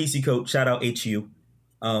 Ta-Nehisi Coates, shout out HU.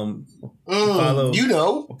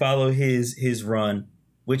 Follow his run,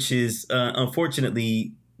 which is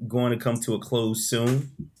unfortunately going to come to a close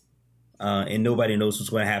soon. And nobody knows what's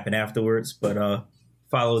going to happen afterwards, but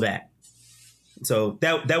follow that. So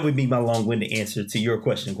that would be my long-winded answer to your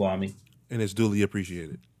question, Kwame. And it's duly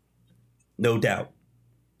appreciated. No doubt.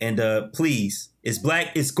 And please, it's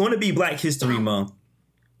going to be Black History Month.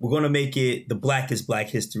 We're going to make it the blackest Black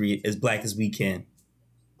history, as black as we can.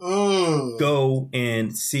 Go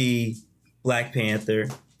and see Black Panther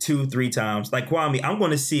 2-3 times. Like Kwame, I'm going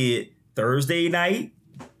to see it Thursday night,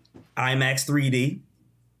 IMAX 3D.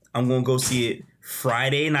 I'm going to go see it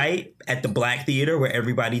Friday night at the Black Theater where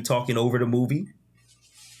everybody talking over the movie.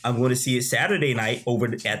 I'm going to see it Saturday night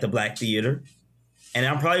at the Black Theater. And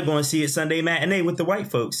I'm probably going to see it Sunday matinee with the white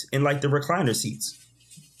folks in like the recliner seats.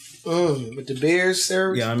 With the beers,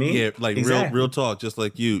 sir. You know what I mean? Yeah, like exactly. real talk, just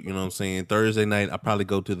like you know what I'm saying? Thursday night, I probably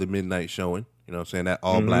go to the midnight showing. You know what I'm saying? That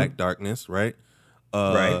all black darkness, right?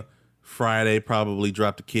 Right. Friday, probably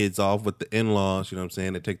drop the kids off with the in-laws, you know what I'm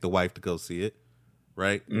saying? And take the wife to go see it,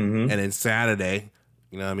 right? And then Saturday,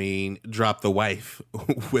 you know what I mean? Drop the wife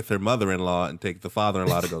with her mother-in-law and take the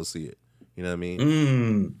father-in-law to go see it. You know what I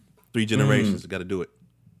mean? 3 generations, got to do it.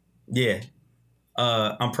 Yeah.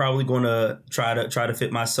 I'm probably going to try to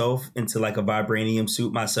fit myself into like a vibranium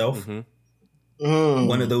suit myself.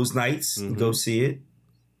 One of those nights, go see it.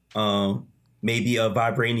 Maybe a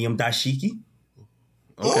vibranium dashiki.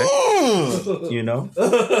 Okay. You know?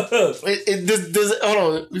 Does hold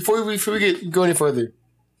on before we go any further.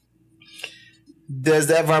 Does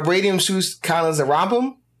that vibranium suit count as a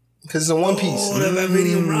wampum? Because it's a one piece. Oh, that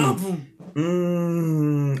vibranium wampum.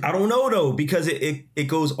 I don't know though, because it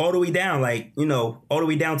goes all the way down, like, you know, all the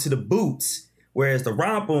way down to the boots, whereas the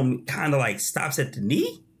wampum kind of like stops at the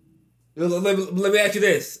knee. Let me ask you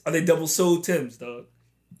this: are they double soled Timbs, dog?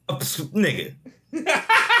 Nigga,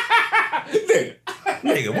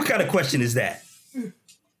 Nigga, what kind of question is that?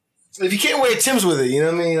 If you can't wear Tim's with it, you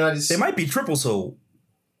know what I mean? They might be triple soled.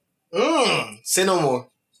 Say no more.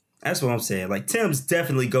 That's what I'm saying. Like Tim's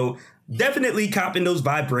definitely copping those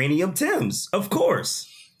vibranium Timbs, of course.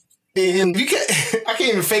 And I can't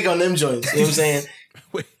even fake on them joints. You know what I'm saying?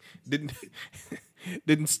 Wait, didn't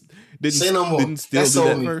Say no more. Didn't Steel That's do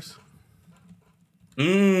that me. first?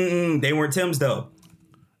 They weren't Tim's though.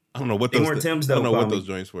 I don't know what They those weren't Tim's, though, I don't know what Kwame. those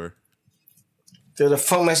joints were. They're the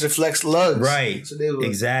Funkmaster Flex lugs. Right. So they were.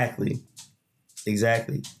 Exactly.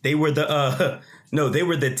 They were they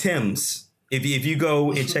were the Timbs. If you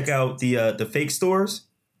go and check out the fake stores,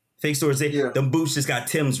 them boots just got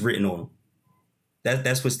Timbs written on them.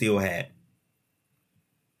 That's what Steel had.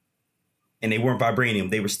 And they weren't vibranium,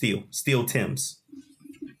 they were steel Timbs.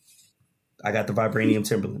 I got the vibranium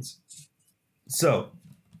Timberlands. So,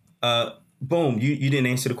 boom, you didn't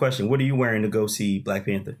answer the question. What are you wearing to go see Black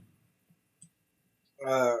Panther?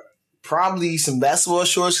 Probably some basketball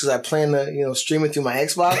shorts because I plan to, stream it through my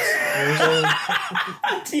Xbox. You know what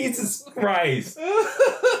I'm saying? Jesus Christ.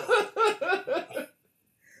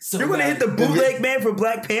 so You're going to hit the bootleg man for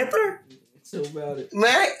Black Panther? So about it.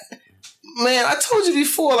 Man, I told you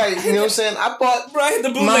before, like, you know what I'm saying? I bought... Bro, I hit the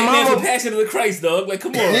bootleg man for Passion of the Christ, dog. Like,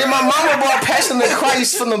 come on. Yeah, my mama bought Passion of the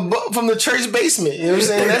Christ from the church basement. You know what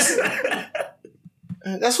I'm saying?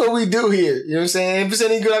 That's what we do here. You know what I'm saying? If it's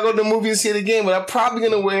any good, I go to the movie and see it again. But I'm probably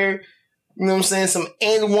going to wear, you know what I'm saying, some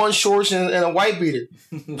and one shorts and a white beater.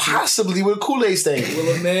 Possibly with a Kool-Aid stain.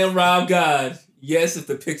 Will a man rob God? Yes, if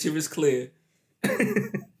the picture is clear.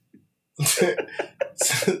 It's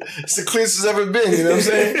the cleanest it's ever been, you know what I'm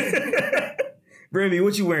saying? Remy,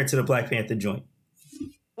 what you wearing to the Black Panther joint?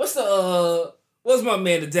 What's my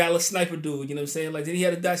man, the Dallas sniper dude? You know what I'm saying? Like, did he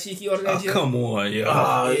have a dashiki or that? Come on,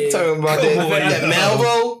 yo. You talking about that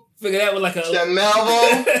Malvo? Figure that with like a... That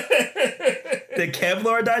Malvo? The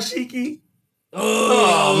Kevlar dashiki?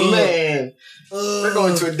 Oh, man. We're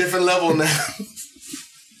going to a different level now.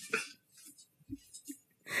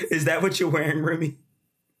 Is that what you're wearing, Remy?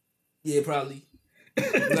 Yeah, probably.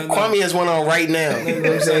 Kwame has one on right now. You know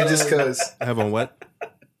what I'm saying? Just because. I have on what?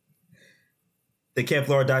 The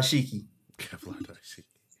Kevlar dashiki. Kevlar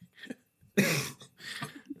dashiki.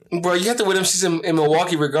 Bro, you have to wear them shits in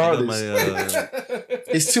Milwaukee regardless.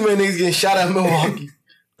 It's too many niggas getting shot out in Milwaukee.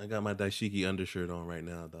 I got my dashiki undershirt on right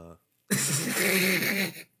now, dog. He's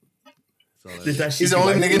the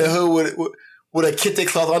only nigga in the hood with a kente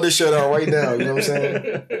cloth undershirt on right now. You know what I'm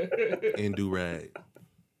saying? And do-rag.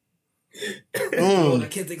 The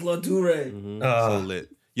kente cloth do-rag. So lit.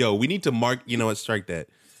 Yo, we need to mark. You know what? Strike that.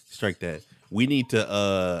 We need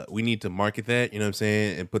to market that. You know what I'm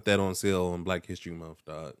saying, and put that on sale on Black History Month,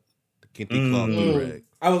 dog. The kente cloth do-rag.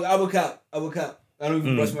 I would cop. I don't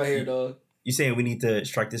even brush my hair, dog. You saying we need to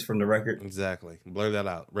strike this from the record? Exactly. Blur that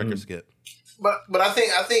out. Record skip. But I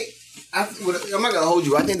think I'm not gonna hold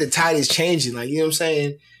you. I think the tide is changing. Like, you know what I'm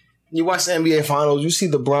saying. You watch the NBA Finals, you see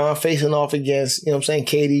LeBron facing off against, you know what I'm saying,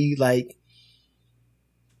 KD. Like,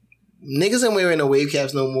 niggas ain't wearing no wave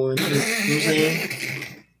caps no more. You know what I'm saying?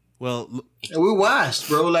 Well, And we washed,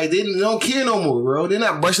 bro. Like, they don't care no more, bro. They're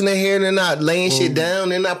not brushing their hair. They're not laying shit down.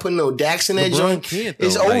 They're not putting no Dax in that joint. Can't, though.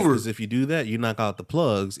 It's over. Because if you do that, you knock out the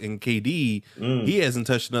plugs. And KD, he hasn't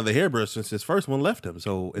touched another hairbrush since his first one left him.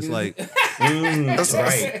 So it's like, That's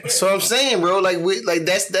right. So I'm saying, bro. Like,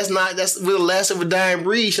 that's we're the last of a dying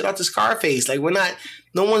breed. Shout out to Scarface. Like, we're not.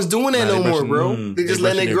 No one's doing that no more, bro. They're just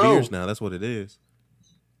letting it grow. Now that's what it is.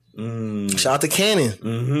 Shout out to Cannon.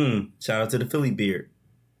 Mm-hmm. Shout out to the Philly beard.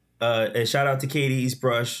 And shout out to KD's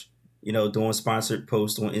brush, doing sponsored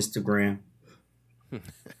posts on Instagram. I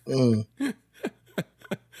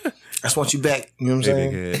just want you back. You know what I'm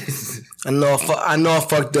saying? I know I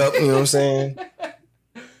fucked up. You know what I'm saying?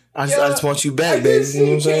 I just want you back, baby. You know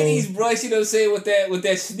what I'm saying? KD's brush, you know what I'm saying, with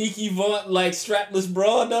that sneaky vaunt, like strapless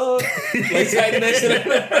bra, dog. Like tighten that shit up.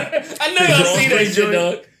 I know y'all seen that shit,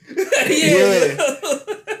 dog. Yeah.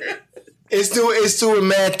 It's doing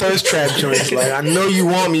mad thirst trap joints. Like, I know you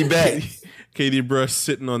want me back. KD Brush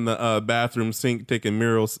sitting on the bathroom sink taking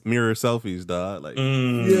mirror selfies, dog. Like,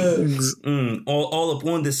 all up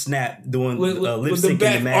on the snap doing lip with the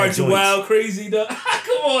back arch wild crazy, dog.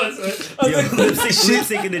 Come on, son. Lip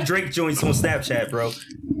syncing the Drake joints on Snapchat, bro.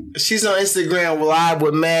 She's on Instagram live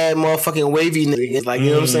with mad motherfucking wavy niggas. Like, you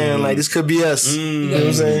know what I'm saying? Like, this could be us. You know what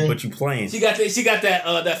I'm saying? But you playing. She got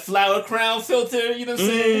that flower crown filter, you know what I'm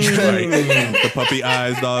saying? Right. The puppy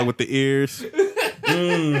eyes, dog, with the ears.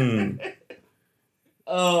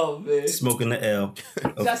 Oh, man. Smoking the L.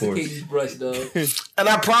 That's the Katie's brush, dog. And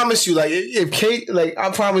I promise you, like,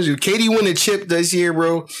 I promise you, Katie win a chip this year,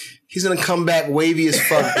 bro. He's gonna come back wavy as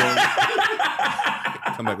fuck, bro.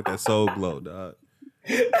 Come back with that soul glow, dog.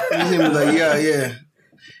 He's gonna be like, yeah.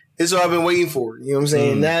 This is what I've been waiting for. You know what I'm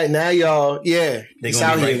saying? Now y'all, they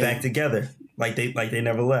gonna be right back together, like they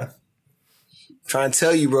never left. Trying to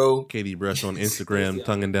tell you, bro. Katie Brush on Instagram,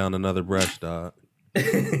 tonguing down another brush, dog.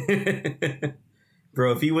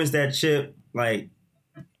 Bro, if he wins that chip, like,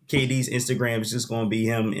 KD's Instagram is just gonna be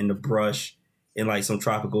him in the brush in like some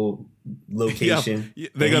tropical location. Yeah,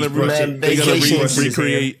 they're gonna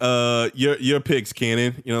recreate your pics,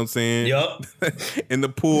 Cannon. You know what I'm saying? Yup. In the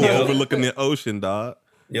pool overlooking the ocean, dog.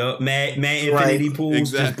 Yup. Mad infinity pools,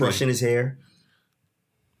 exactly. Just brushing his hair.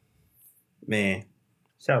 Man,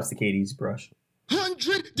 shouts to KD's brush.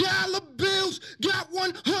 $100 bills, got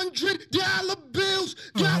 $100 bills, got $100 bills,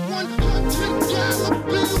 got $100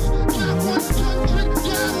 bills.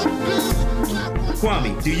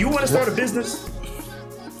 Kwame, do you want to start a business?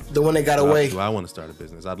 The one that got away. Do I want to start a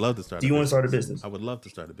business? I'd love to start. Do you want to start a business? I would love to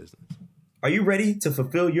start a business. Are you ready to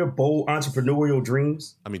fulfill your bold entrepreneurial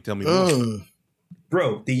dreams? I mean, tell me more.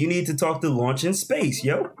 Bro, do you need to talk to Launch in Space,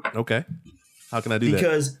 yo? Okay. How can I do that?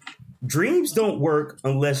 Because dreams don't work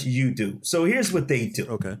unless you do. So here's what they do.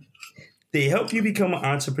 Okay. They help you become an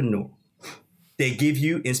entrepreneur. They give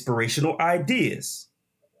you inspirational ideas.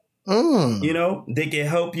 They can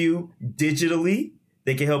help you digitally.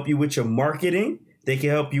 They can help you with your marketing. They can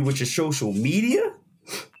help you with your social media.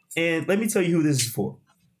 And let me tell you who this is for.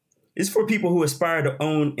 It's for people who aspire to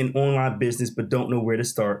own an online business but don't know where to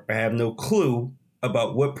start or have no clue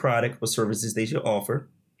about what product or services they should offer.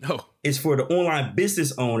 Oh. It's for the online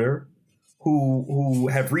business owner who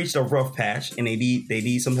have reached a rough patch and they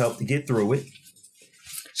need some help to get through it.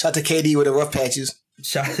 Shout out to KD with the rough patches.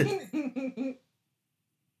 It's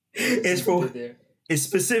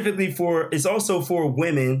also for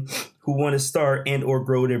women who want to start and or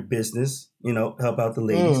grow their business, help out the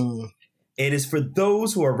ladies. It is for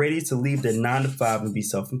those who are ready to leave their 9-to-5 and be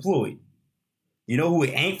self-employed. You know who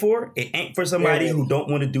it ain't for? It ain't for somebody who don't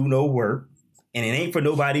want to do no work, and it ain't for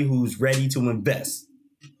nobody who's ready to invest.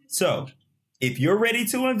 So, if you're ready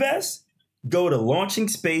to invest, go to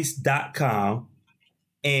launchingspace.com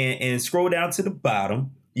and scroll down to the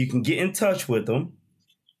bottom. You can get in touch with them,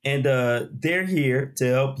 and they're here to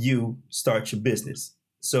help you start your business.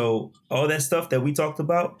 So, all that stuff that we talked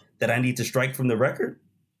about that I need to strike from the record,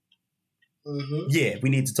 yeah, we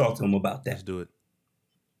need to talk to them about that. Let's do it.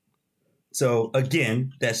 So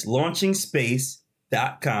again, that's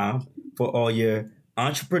launchingspace.com for all your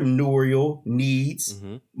entrepreneurial needs,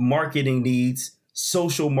 marketing needs,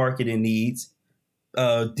 social marketing needs.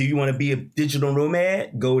 Do you want to be a digital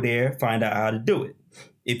nomad? Go there, find out how to do it.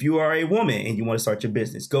 If you are a woman and you want to start your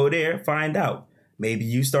business, go there, find out. Maybe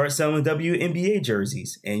you start selling WNBA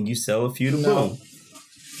jerseys and you sell a few to boom.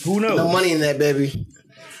 Who knows? No money in that, baby.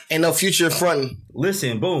 Ain't no future in fronting.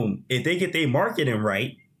 Listen, boom. If they get their marketing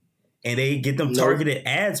right and they get them targeted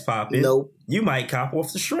ads popping, you might cop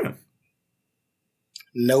off the shrimp.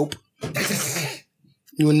 Nope.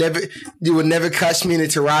 You would never catch me in a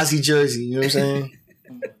Tarazi jersey. You know what I'm saying?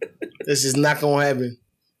 This is not gonna happen.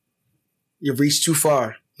 You've reached too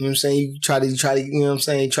far. You know You know what I'm saying? You try to, you know what I'm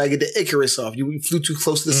saying? Try to get the Icarus off. You flew too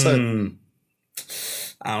close to the sun.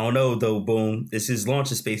 I don't know though, Boom. This is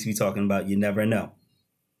launcher space we talking about. You never know.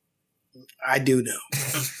 I do know.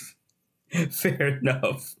 Fair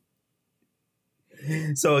enough.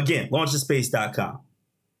 So again, launcherspace.com.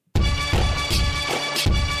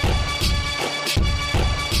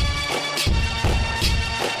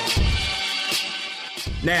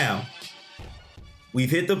 Now, we've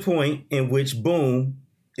hit the point in which Boom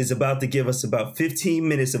is about to give us about 15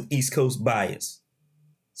 minutes of East Coast bias.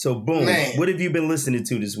 So, Boom, what have you been listening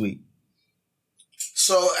to this week?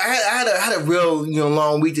 So, I had a real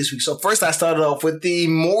long week this week. So, first I started off with the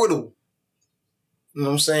Immortal. You know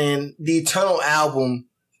what I'm saying? The Eternal album,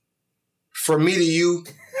 From Me to You,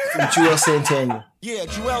 from Joel Santana. Yeah,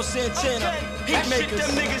 Joel Santana. Heat makers.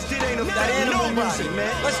 Them niggas did ain't that animal music,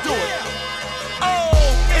 man. Let's do it. Oh,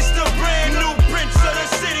 it's the brand new Prince of the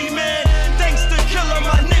City, man. Thanks to Killer,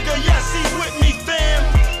 my nigga. Yes, he's with me, fam.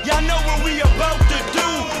 Y'all know what we about to do.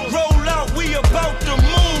 Roll out, we about to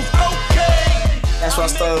move. Okay. That's what I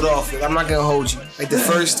started off with. I'm not gonna hold you. Like the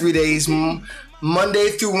first 3 days, Monday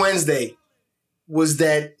through Wednesday, was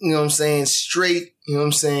that, you know what I'm saying, straight, you know what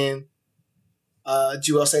I'm saying,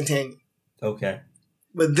 Joel Santana. Okay.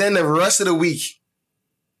 But then the rest of the week,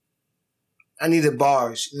 I needed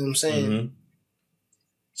bars, you know what I'm saying? Mm-hmm.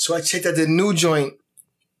 So I checked out the new joint,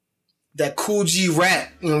 that Cool G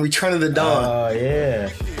rap, Return of the Dawn. Oh, yeah.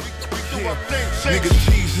 Nigga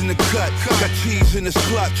cheese in the cut, got cheese in his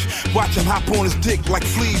clutch. Watch him hop on his dick like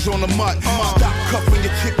fleas on the mutt. Stop cuffing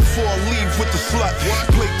your chick before I leave with the slut.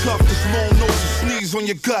 Play tough, this long nose and sneeze on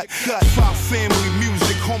your gut. Five family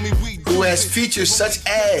music, homie, we who has features such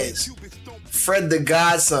as Fred the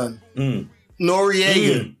Godson,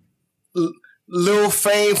 Noriega, Lil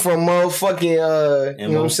Fame from motherfucking, you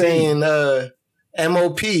know what I'm saying,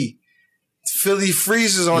 MOP. Philly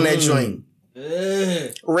Freezer's on that joint.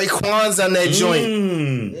 Raekwon's on that joint.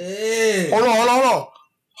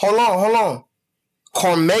 Hold on.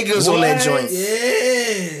 Cormega's on that joint.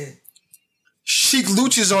 Yeah. Chic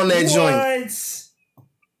Lucha's on that joint.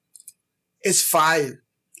 It's fire.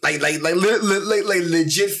 Like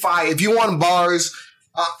legit fire. If you want bars,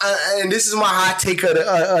 and this is my hot take of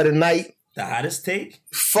the night. The hottest take?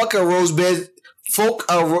 Fuck a Rosebud. Fuck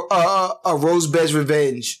a Rosebud's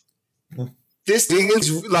Revenge. This thing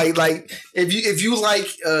is like if you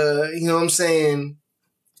like you know what I'm saying,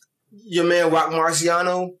 your man Rock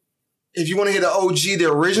Marciano, if you want to hear the OG, the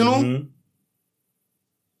original,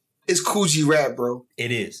 it's Cool G rap, bro.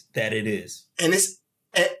 It is. That it is. And it's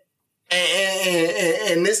and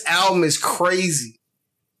this album is crazy.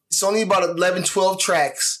 It's only about 11, 12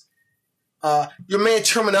 tracks. Your man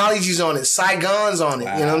Terminology's on it. Saigon's on it.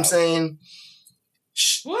 Wow. You know what I'm saying?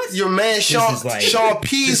 What? Your man Sean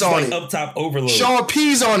P's on it. Up top overload. Sean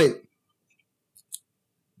P's on it.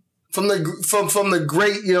 From the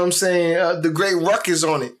great, you know what I'm saying, the great Ruck is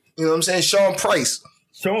on it. You know what I'm saying? Sean Price.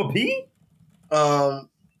 Sean P?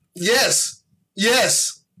 Yes. You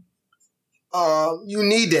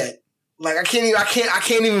need that. Like I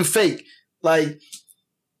can't even fake. Like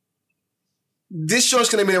this show's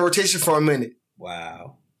gonna be in rotation for a minute.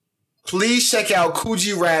 Wow. Please check out Cool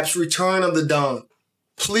G Rap's Return of the Dawn.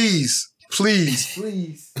 Please. If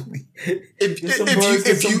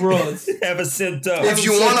you have a symptom. If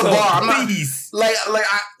you want a bar, I'm not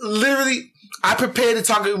I prepared to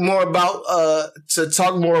talk more about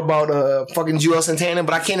fucking Joel Santana,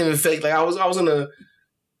 but I can't even fake. Like I was gonna,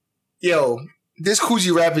 this Cool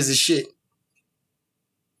G Rap is a shit.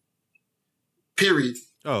 Period.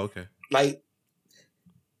 Oh, okay. Like,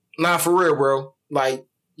 nah, for real, bro. Like,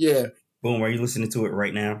 yeah. Boom, are you listening to it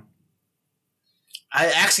right now? I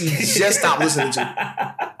actually just stopped listening to it.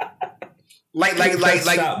 Like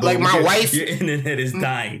my wife. Your internet is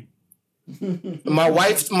dying. My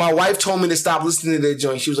wife told me to stop listening to that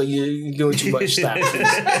joint. She was like, "You're doing too much. Stop."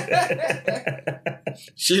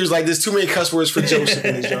 She was like, "There's too many cuss words for Joseph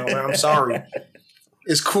in this joint, man. I'm sorry.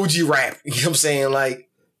 It's Cool G Rap." You know what I'm saying? Like,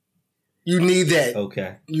 you need that.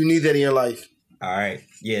 Okay. You need that in your life. All right.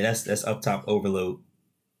 Yeah, that's up top overload.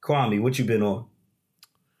 Kwame, what you been on?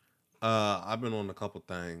 I've been on a couple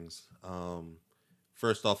things.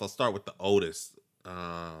 First off, I'll start with the oldest.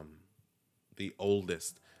 The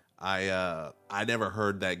oldest. I never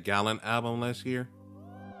heard that Gallant album last year.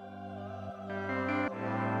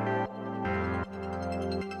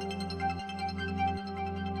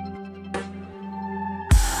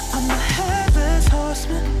 I'm a headless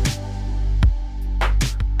horseman.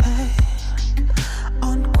 Hey,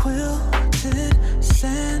 on quilted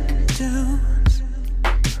sand dunes.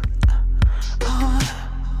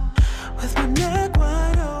 With my neck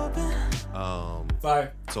wide open.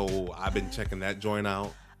 Fire. So I've been checking that joint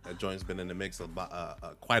out. That joint's been in the mix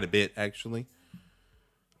quite a bit, actually.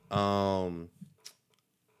 I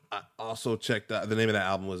also checked out the name of that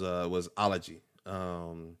album was Ology.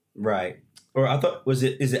 Right. Or I thought is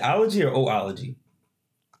it Ology or Oology?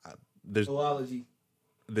 There's Zoology.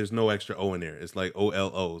 There's no extra O in there. It's like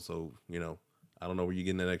OLO. So I don't know where you're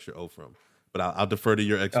getting that extra O from, but I'll defer to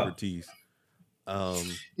your expertise.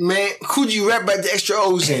 Man, who'd you rap about the extra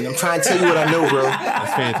O's in? I'm trying to tell you what I know, bro.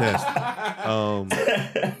 That's fantastic.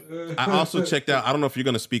 I also checked out, I don't know if you're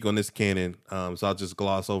going to speak on this canon, so I'll just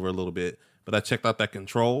gloss over a little bit, but I checked out that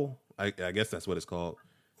Control. I guess that's what it's called.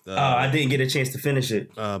 I didn't get a chance to finish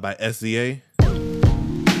it. By SZA.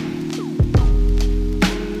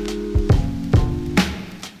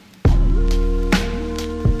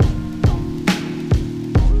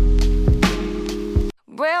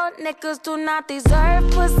 Real niggas do not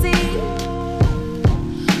deserve pussy.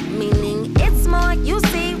 Meaning it's more you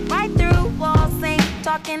see right through walls, ain't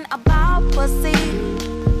talking about pussy.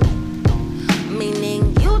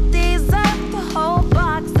 Meaning you deserve the whole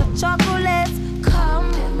box of chocolates.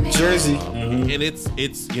 Come with me. Jersey. And it's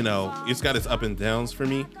got its up and downs for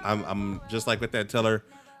me. I'm just like with that Teller,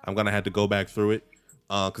 I'm gonna have to go back through it.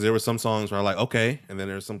 Cause there were some songs where I like, okay, and then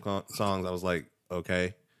there's some songs I was like,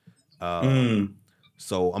 okay.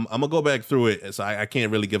 So I'm gonna go back through it. So I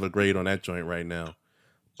can't really give a grade on that joint right now.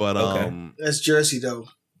 But that's Jersey though.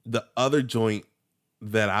 The other joint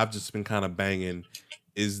that I've just been kind of banging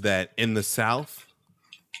is that In the South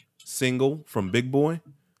single from Big Boy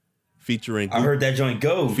featuring I heard that joint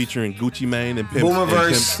go featuring Gucci Mane and Pimp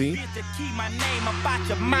C. They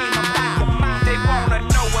wanna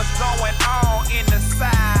know what's going on in the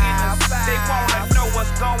South. They wanna know what's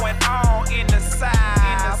going on in the South.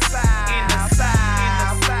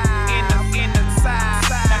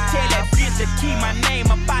 Keep my name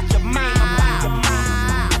about your mind.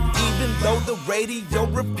 Even though the radio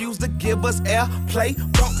refused to give us airplay,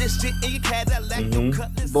 bump this shit in your Cadillac.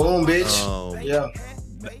 Boom, bitch. Yeah.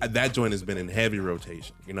 That joint has been in heavy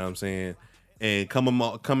rotation. You know what I'm saying? And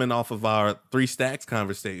coming off of our 3 Stacks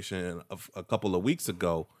conversation of a couple of weeks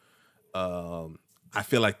ago, I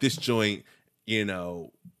feel like this joint,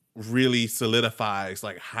 really solidifies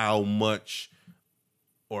like how much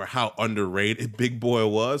or how underrated Big Boy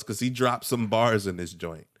was, because he dropped some bars in this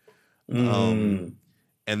joint. And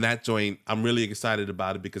that joint, I'm really excited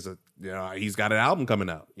about it because he's got an album coming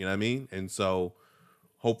out. You know what I mean? And so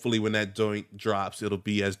hopefully when that joint drops, it'll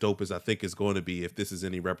be as dope as I think it's going to be, if this is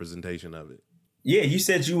any representation of it. Yeah, you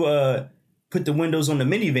said you put the windows on the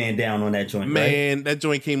minivan down on that joint, Man, right? that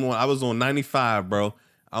joint came on. I was on 95, bro.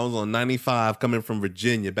 I was on 95 coming from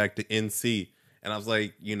Virginia back to NC. And I was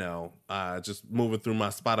like, just moving through my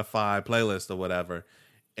Spotify playlist or whatever.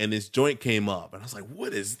 And this joint came up. And I was like,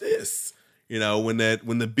 what is this? When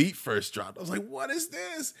the beat first dropped, I was like, what is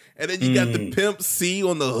this? And then you got the Pimp C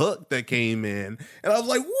on the hook that came in. And I was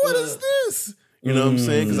like, what is this? You know what I'm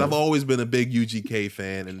saying? Because I've always been a big UGK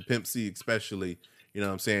fan. And Pimp C especially, you know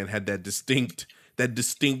what I'm saying, had that distinct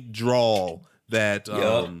drawl that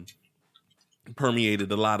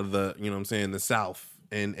permeated a lot of the, the South.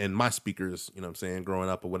 And my speakers, growing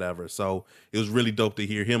up or whatever. So it was really dope to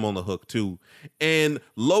hear him on the hook too. And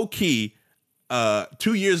low key, 2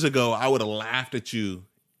 years ago, I would have laughed at you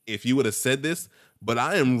if you would have said this, but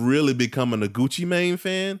I am really becoming a Gucci Mane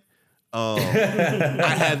fan. I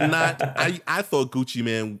had not, I thought Gucci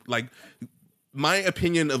Mane, like my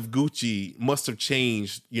opinion of Gucci must have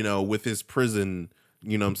changed, with his prison,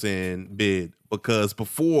 bid. Because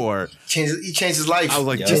before he changed his life. I was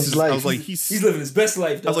like, he's living his best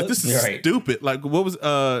life. I was like, this is stupid. Like, what was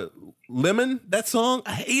Lemon? That song?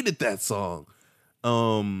 I hated that song.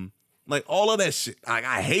 Like all of that shit.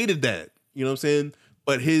 I hated that. You know what I'm saying?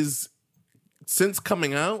 But since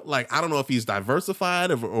coming out, like I don't know if he's diversified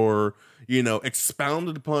or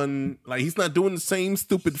expounded upon. Like he's not doing the same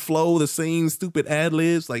stupid flow, the same stupid ad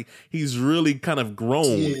libs. Like he's really kind of grown,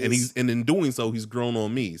 and in doing so, he's grown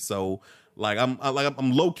on me. So. Like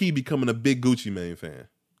I'm low key becoming a big Gucci Mane fan.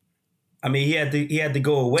 I mean, he had to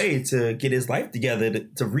go away to get his life together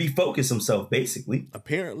to refocus himself, basically.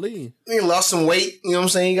 Apparently, he lost some weight. You know what I'm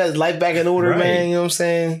saying? He got his life back in order, man. You know what I'm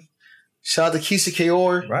saying? Shout out to Keisha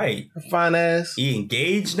Kaur, right? Fine ass. He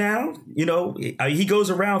engaged now. He goes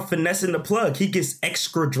around finessing the plug. He gets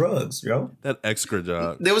extra drugs, yo. That extra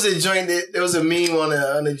drug. There was a joint there was a meme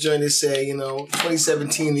on the joint that said,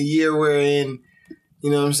 2017, the year wherein. You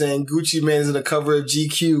know what I'm saying? Gucci Mane is on the cover of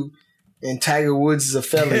GQ and Tiger Woods is a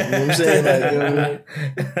felon. You know what I'm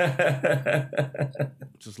saying?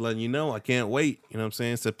 Just letting you know, I can't wait. You know what I'm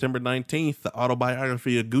saying? September 19th, the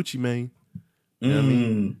autobiography of Gucci Mane. You know what I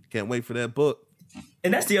mean? Can't wait for that book.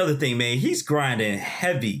 And that's the other thing, man. He's grinding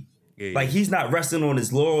heavy. Yeah. Like, he's not resting on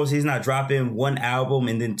his laurels. He's not dropping one album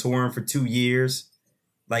and then touring for 2 years.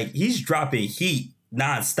 Like, he's dropping heat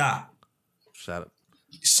nonstop. Shout out.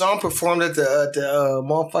 Song performed at the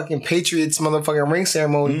motherfucking Patriots motherfucking ring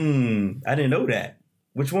ceremony. I didn't know that.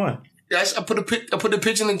 Which one? Yeah, I put the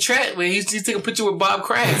picture in the chat when he's taking a picture with Bob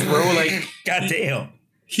Kraft, bro. Like, goddamn,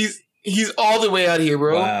 he's all the way out here,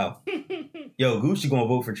 bro. Wow. Yo, Gucci gonna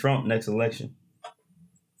vote for Trump next election.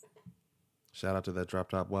 Shout out to that Drop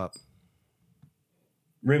Top WAP.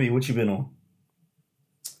 Remy, what you been on?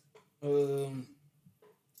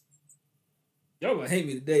 Y'all gonna hate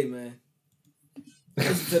me today, man.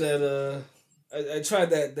 Listen to that. I tried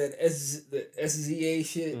that SZA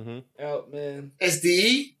shit out, man.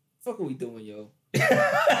 SDE? Fuck, are we doing, yo?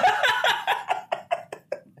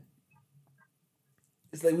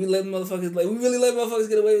 It's like we really let motherfuckers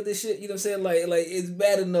get away with this shit. You know what I'm saying? Like it's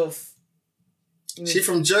bad enough. You know, she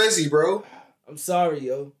from Jersey, bro. I'm sorry,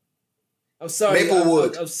 yo. I'm sorry.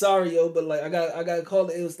 Maplewood. I'm sorry, yo, but like I got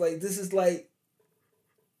called. It was like this is like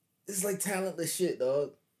talentless shit,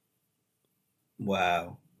 dog.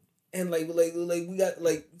 Wow. And like we got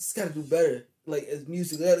just gotta do better. Like as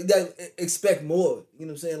music, you gotta expect more. You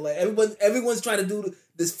know what I'm saying? Like everyone's trying to do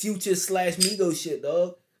this Future / Migos shit,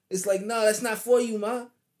 dog. It's like, no, that's not for you, man.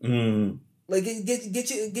 Like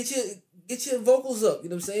get your vocals up. You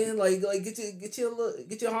know what I'm saying? Like get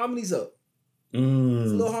your harmonies up.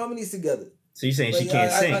 Little harmonies together. So you saying she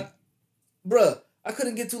can't sing? Bruh, I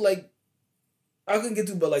couldn't get to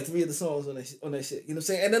but like 3 of the songs on that shit. You know what I'm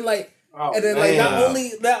saying? And then like. Oh, and then like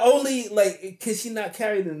not only like can she not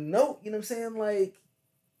carry the note, you know what I'm saying? Like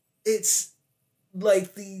it's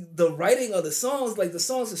like the writing of the songs, like the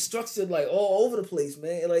songs are structured like all over the place,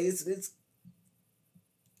 man. Like it's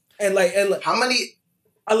and like how many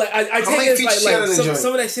I take it like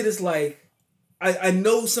some of that shit is like I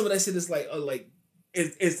know some of that shit is like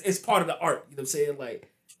it's part of the art, you know what I'm saying?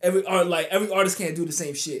 Like every artist can't do the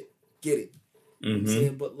same shit. Get it. You know what I'm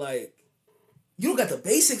saying? But like you don't got the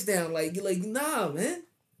basics down. Like you're like, nah, man.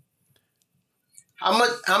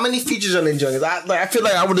 How many features on the joint? I feel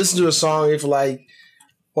like I would listen to a song if like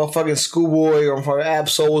motherfucking Schoolboy or motherfucking Ab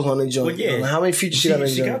Soul was on the joint. Well, yeah. Like, how many features she got on the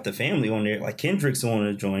joint? She got the family on there. Like Kendrick's on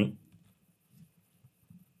the joint.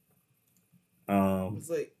 It's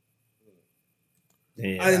like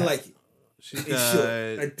yeah. I didn't like it.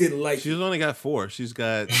 I didn't like it. She's only got 4. She's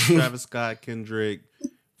got Travis Scott, Kendrick,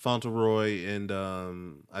 Fauntleroy, and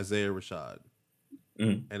Isaiah Rashad.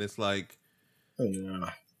 And it's like, I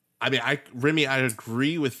mean, Remy, I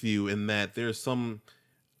agree with you in that there's some.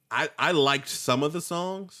 I liked some of the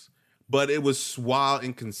songs, but it was wild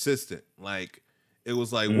inconsistent. Like it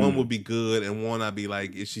was like one would be good and one I'd be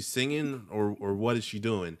like, is she singing or what is she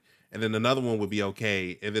doing? And then another one would be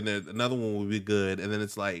okay, and then another one would be good, and then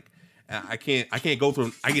it's like I can't go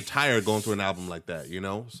through. I get tired going through an album like that, you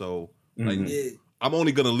know. So like. I'm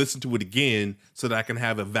only going to listen to it again so that I can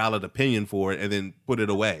have a valid opinion for it and then put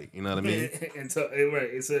it away. You know what I mean?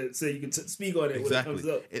 Right. So you can speak on it exactly. when it comes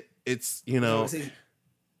up. It's, you know.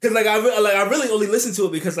 Because like I really only listened to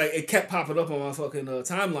it because like it kept popping up on my fucking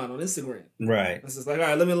timeline on Instagram. Right. It's just like, all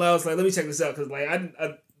right, let me check this out. Because like I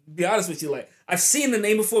be honest with you, like I've seen the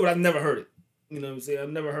name before, but I've never heard it. You know what I'm saying? I've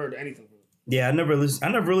never heard anything from it. Yeah, I never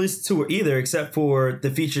listened to her either, except for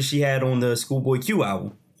the feature she had on the Schoolboy Q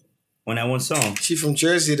album. On that one song. She's from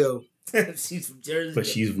Jersey though. She's from Jersey. But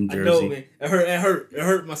she's from Jersey. I know, man. It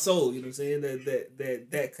hurt my soul, you know what I'm saying?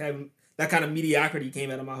 That kind of mediocrity came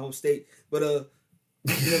out of my home state. But you know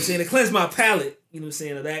what I'm saying? It cleansed my palate, you know what I'm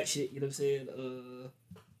saying, of that shit, you know what I'm saying?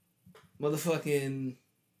 Motherfucking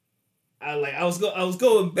I was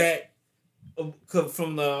going back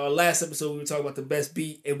from the last episode we were talking about the best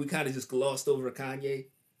beat and we kind of just glossed over Kanye.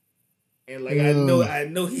 And like I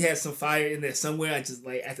know he had some fire in there somewhere. I just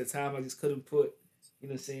like at the time I just couldn't put, you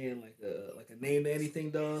know what I'm saying, like a name to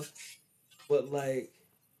anything, dog. But like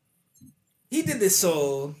he did this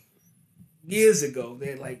song years ago.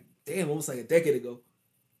 Then like almost like a decade ago.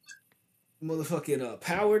 Motherfucking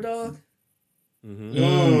Power, dog.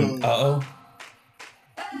 Uh-oh.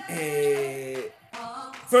 And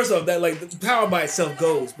first off, that like the Power by itself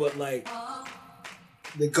goes, but like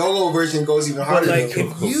the go-go version goes even harder. Like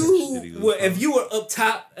if you were up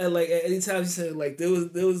top at like at any time you said like there was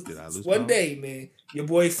one day, man, your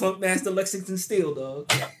boy Funkmaster Lexington Steele,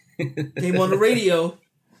 dog, came on the radio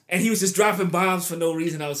and he was just dropping bombs for no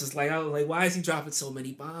reason. I was like, why is he dropping so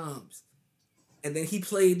many bombs? And then he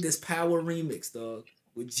played this Power remix, dog,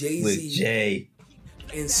 with Jay-Z. With Jay.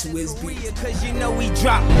 And Swizz Beatz. Cause you know we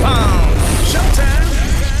drop bombs.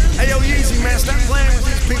 Showtime. Hey, yo, Yeezy, man, stop playing with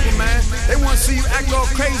these people, man. They want to see you act all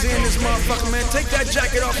crazy in this motherfucker, man. Take that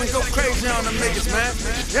jacket off and go crazy on them niggas, man.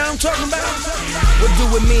 You know what I'm talking about? What do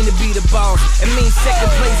it mean to be the boss? It means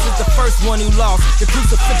second place is the first one who lost. The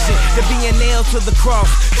crucifixion, the being nailed to the cross.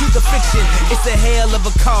 Truth or fiction, it's a hell of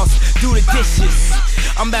a cost. Do the dishes.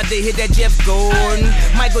 I'm about to hit that Jeff Gordon.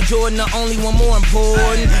 Michael Jordan, the only one more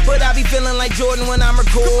important. But I be feeling like Jordan when I'm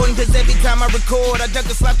recording. Cause every time I record, I duck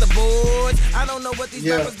and slap the boards. I don't know what these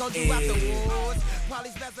rappers gonna do afterwards.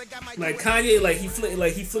 Like Kanye, like he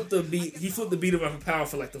flipped the beat of Rapper Power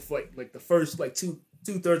for like the first like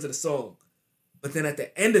two-thirds of the song. But then at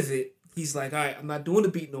the end of it, he's like, all right, I'm not doing the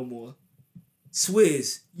beat no more.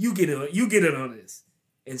 Swizz, you get it on this.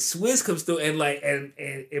 And Swizz comes through and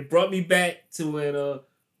it brought me back to when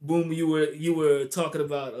Boom, you were talking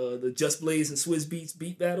about the Just Blaze and Swizz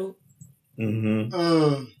beat battle.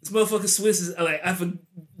 Mm-hmm. This motherfucker Swizz is like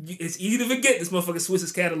it's easy to forget this motherfucker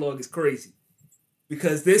Swizz's catalog is crazy.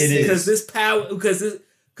 Because this power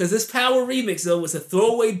remix though was a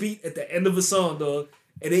throwaway beat at the end of a song, dog,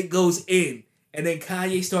 and it goes in, and then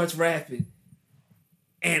Kanye starts rapping,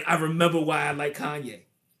 and I remember why I like Kanye.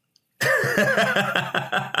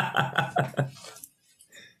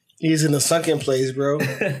 He's in the sunken place, bro.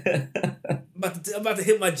 I'm about to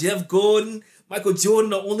hit my Jeff Gordon, Michael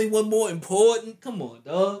Jordan, the only one more important. Come on,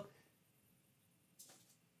 dog.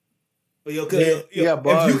 But if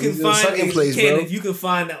you can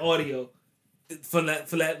find the audio for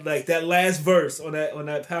that last verse on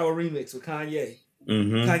that Power remix with Kanye,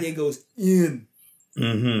 Kanye goes in.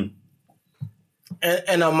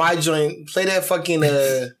 And on my joint, play that fucking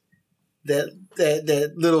that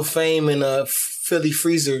little Fame and Philly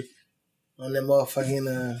Freezer on that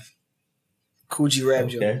motherfucking Coogee rap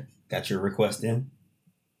joint. Okay, got your request in.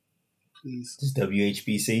 Please, just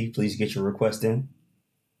WHBC. Please get your request in.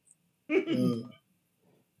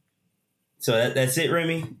 So that's it,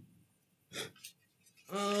 Remy.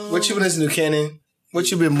 What you been listening to, Cannon?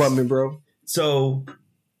 What you been bumping, bro? So,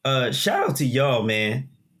 shout out to y'all, man.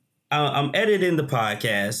 I'm editing the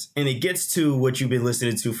podcast, and it gets to what you've been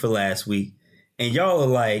listening to for last week, and y'all are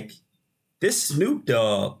like, "This Snoop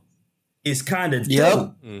Dogg is kind of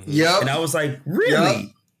dope." Yep. And I was like, "Really?"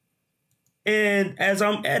 Yep. And as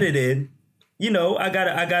I'm editing,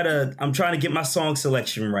 I'm trying to get my song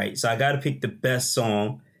selection right. So I gotta pick the best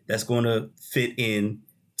song that's gonna fit in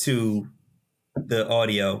to the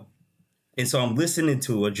audio. And so I'm listening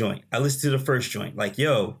to a joint. I listen to the first joint, like,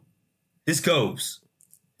 yo, this goes.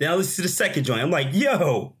 Then I listen to the second joint. I'm like,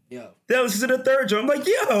 yo. Then I listen to the third joint. I'm like,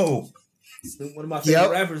 yo. One of my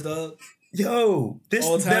favorite rappers, dog. Yo, this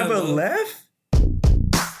never left?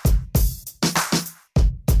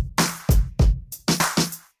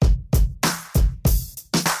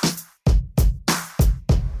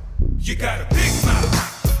 You got a big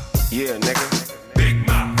mouth. Yeah, nigga. Big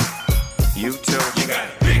mouth. You too. You got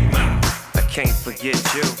a big mouth. I can't forget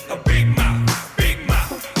you. A big mouth. Big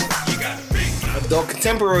mouth. You got a big mouth. Adult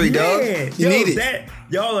contemporary, dog. You need it.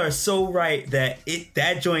 Y'all are so right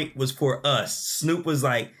that joint was for us. Snoop was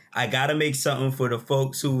like, I gotta make something for the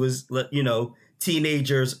folks who was,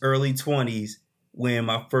 teenagers, early 20s when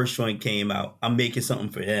my first joint came out. I'm making something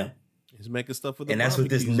for them. He's making stuff for the and that's what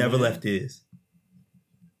this Never Left is.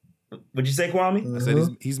 What'd you say, Kwame? I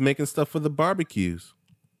said he's making stuff for the barbecues.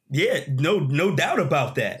 Yeah, no doubt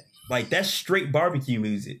about that. Like, that's straight barbecue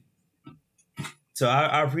music. So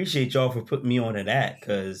I appreciate y'all for putting me on to that,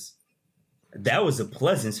 because that was a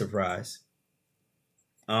pleasant surprise.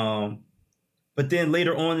 But then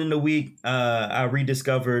later on in the week, I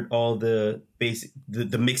rediscovered all the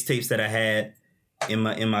mixtapes that I had in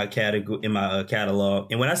my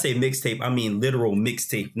catalog. And when I say mixtape, I mean literal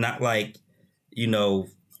mixtape, not like,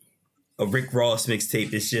 a Rick Ross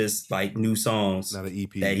mixtape. It's just like new songs, not an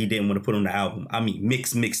EP that he didn't want to put on the album. I mean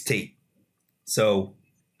mixtape. So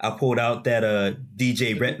I pulled out that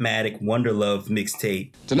DJ Rhetmatic Wonder Love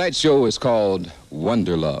mixtape. Tonight's show is called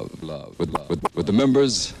Wonder Love, with the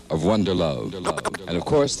members of Wonder Love, and of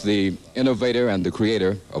course the innovator and the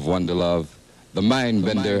creator of Wonder Love, the mind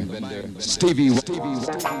bender, Stevie.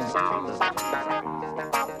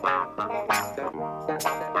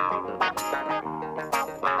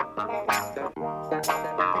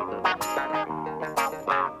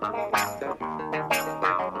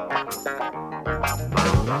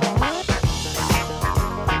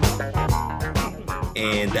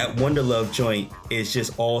 And that Wonder Love joint is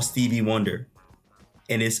just all Stevie Wonder.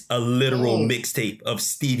 And it's a literal mixtape of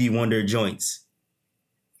Stevie Wonder joints.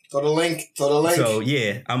 Throw the link. So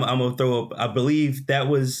yeah, I'm gonna throw up. I believe that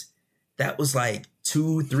was like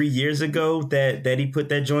 2-3 years ago that he put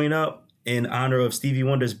that joint up in honor of Stevie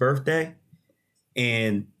Wonder's birthday.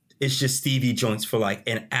 And it's just Stevie joints for like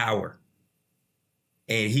an hour.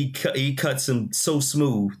 And he cuts them so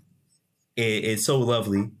smooth. It's so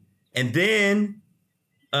lovely. And then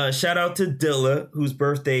shout out to Dilla, whose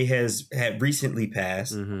birthday had recently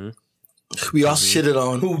passed. Mm-hmm. We all shitted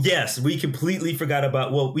on. Who, yes, we completely forgot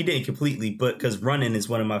about. Well, we didn't completely, but because Running is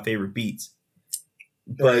one of my favorite beats.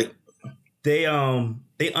 But they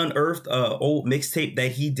unearthed an old mixtape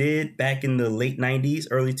that he did back in the late 90s,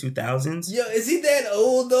 early 2000s. Yo, is he that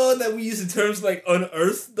old, dog, that we use in terms like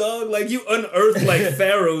unearthed, dog? Like you unearthed like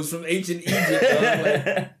pharaohs from ancient Egypt,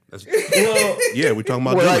 dog. Like, yeah, we're talking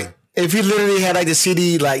about like if he literally had like the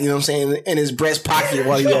CD, like, you know what I'm saying, in his breast pocket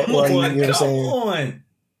while he, you know what I'm saying? Come on.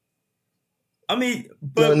 I mean,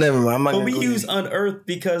 but, never mind. But we use unearthed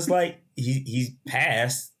because like he's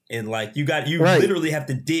passed, and like you literally have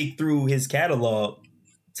to dig through his catalog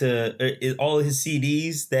to all of his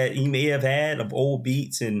CDs that he may have had of old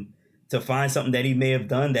beats and to find something that he may have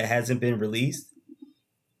done that hasn't been released.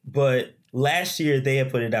 But last year they had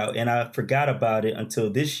put it out, and I forgot about it until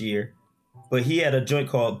this year. But he had a joint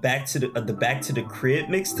called Back to the Crib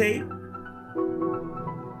mixtape.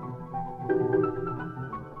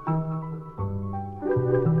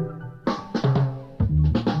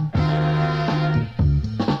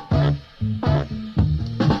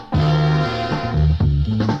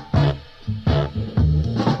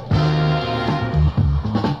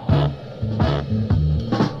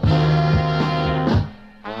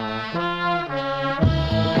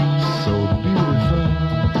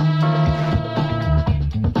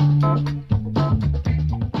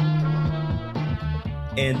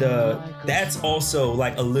 And that's also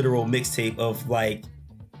like a literal mixtape of like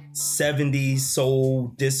 70s soul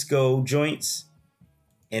disco joints.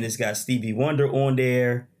 And it's got Stevie Wonder on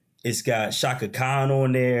there. It's got Shaka Khan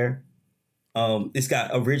on there. It's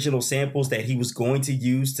got original samples that he was going to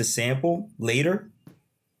use to sample later.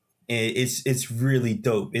 And it's really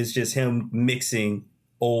dope. It's just him mixing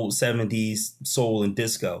old 70s soul and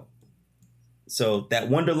disco. So that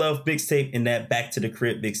Wonder Love mixtape and that Back to the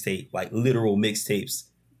Crib mixtape, like literal mixtapes.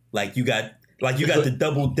 Like you got the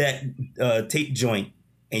double deck tape joint,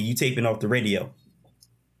 and you taping off the radio.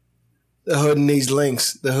 The hood needs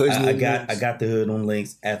links. I got the hood on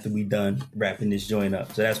links after we done wrapping this joint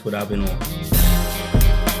up. So that's what I've been on.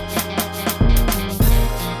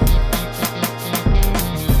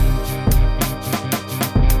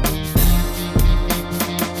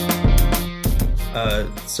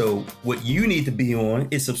 So what you need to be on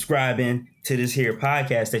is subscribing to this here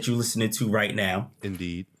podcast that you're listening to right now.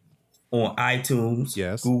 Indeed. On iTunes,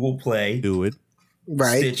 yes, Google Play, do it,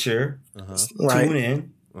 right, Stitcher, right, TuneIn,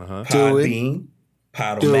 do Podbean,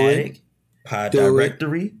 Podomatic, Pod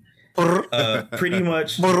Directory. Pretty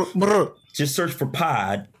much, just search for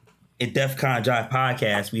Pod at DefCon Jive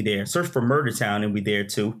Podcast. We there. Search for Murder Town, and we there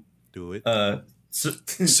too. Do it.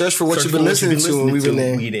 Search for what you've been listening to, and we've been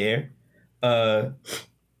there. We there.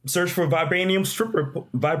 Search for Vibranium stripper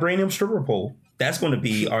pole. That's going to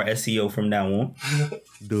be our SEO from now on.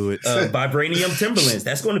 Do it. Vibranium Timberlands.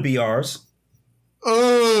 That's going to be ours.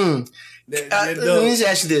 Let me just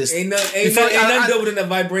ask you this. Ain't nothing doper than that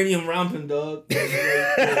Vibranium romping, dog.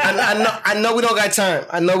 I know we don't got time.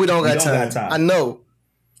 I know.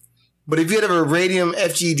 But if you had a Radium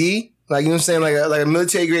FGD, like, you know what I'm saying, like a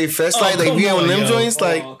military grade flashlight, like we on them joints,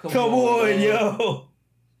 like come on, yo.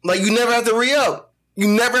 Like you never have to re-up.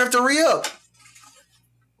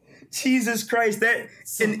 Jesus Christ, an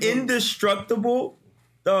indestructible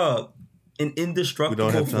flashlight.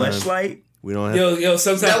 We don't have yo.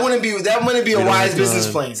 Sometimes that wouldn't be a wise business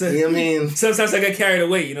plan. So, you know what I mean? Sometimes I get carried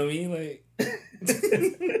away. You know what I mean? Like,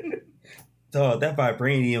 dog, that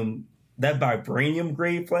vibranium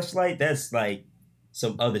grade flashlight. That's like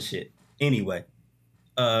some other shit. Anyway,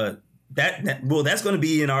 that's going to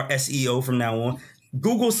be in our SEO from now on.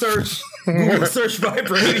 Google search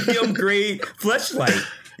vibranium grade flashlight.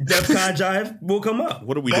 DefCon Jive will come up.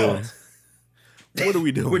 What are we doing?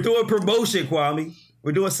 We're doing promotion, Kwame.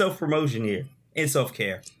 We're doing self-promotion here and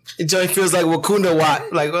self-care. It just feels like Wakanda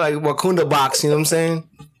like Wakanda box, you know what I'm saying?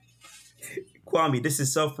 Kwame, this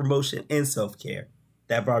is self-promotion and self-care.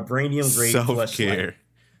 That vibranium grade self-care.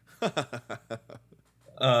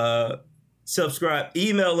 Subscribe.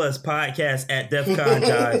 Email us podcast at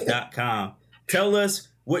defconjive.com. Tell us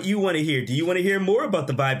what you want to hear. Do you want to hear more about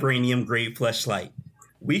the vibranium grade fleshlight?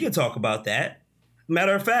 We can talk about that.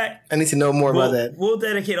 Matter of fact, I need to know more about that. We'll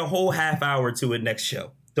dedicate a whole half hour to it next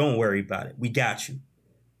show. Don't worry about it. We got you.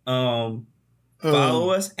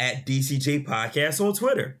 Follow us at DCJ Podcast on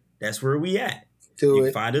Twitter. That's where we at. You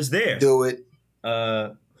can find us there. Do it.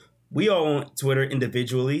 We all on Twitter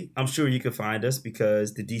individually. I'm sure you can find us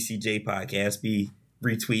because the DCJ Podcast be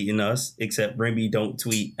retweeting us, except Remy don't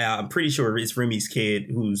tweet. I'm pretty sure it's Remy's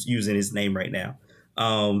kid who's using his name right now.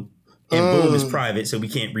 And Boom is private, so we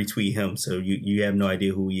can't retweet him. So you have no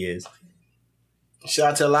idea who he is.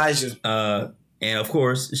 Shout out to Elijah. And of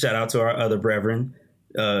course, shout out to our other brethren.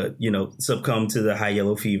 Succumb to the high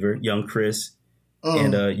yellow fever, young Chris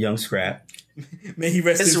and young Scrap. May he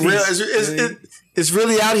rest It's in real. peace. It's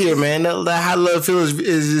really out here, man. That high love feel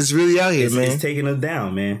is really out here, man. It's taking us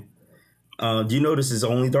down, man. You notice there's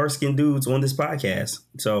only dark skinned dudes on this podcast.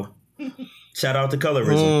 So shout out to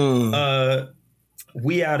colorism.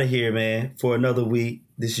 We out of here, man, for another week.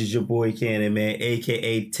 This is your boy Cannon, man,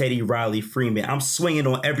 aka Teddy Riley Freeman. I'm swinging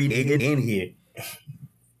on every nigga in here.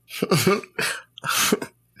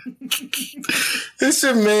 It's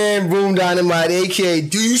your man Boom Dynamite, aka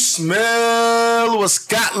Do You Smell What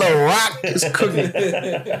Scott LaRock is cooking?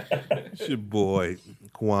 It's your boy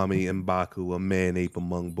Kwame Mbaku, a man ape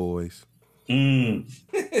among boys. Yeah,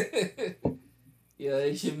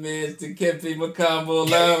 it's your man the Kempe Macambo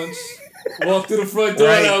Lounge. Walk through the front door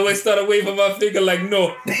and I always started waving my finger like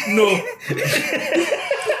no.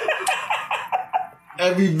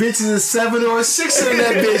 Every bitch is a 7 or a 6 in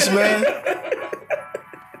that bitch, man.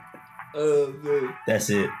 Oh man.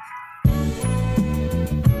 That's it.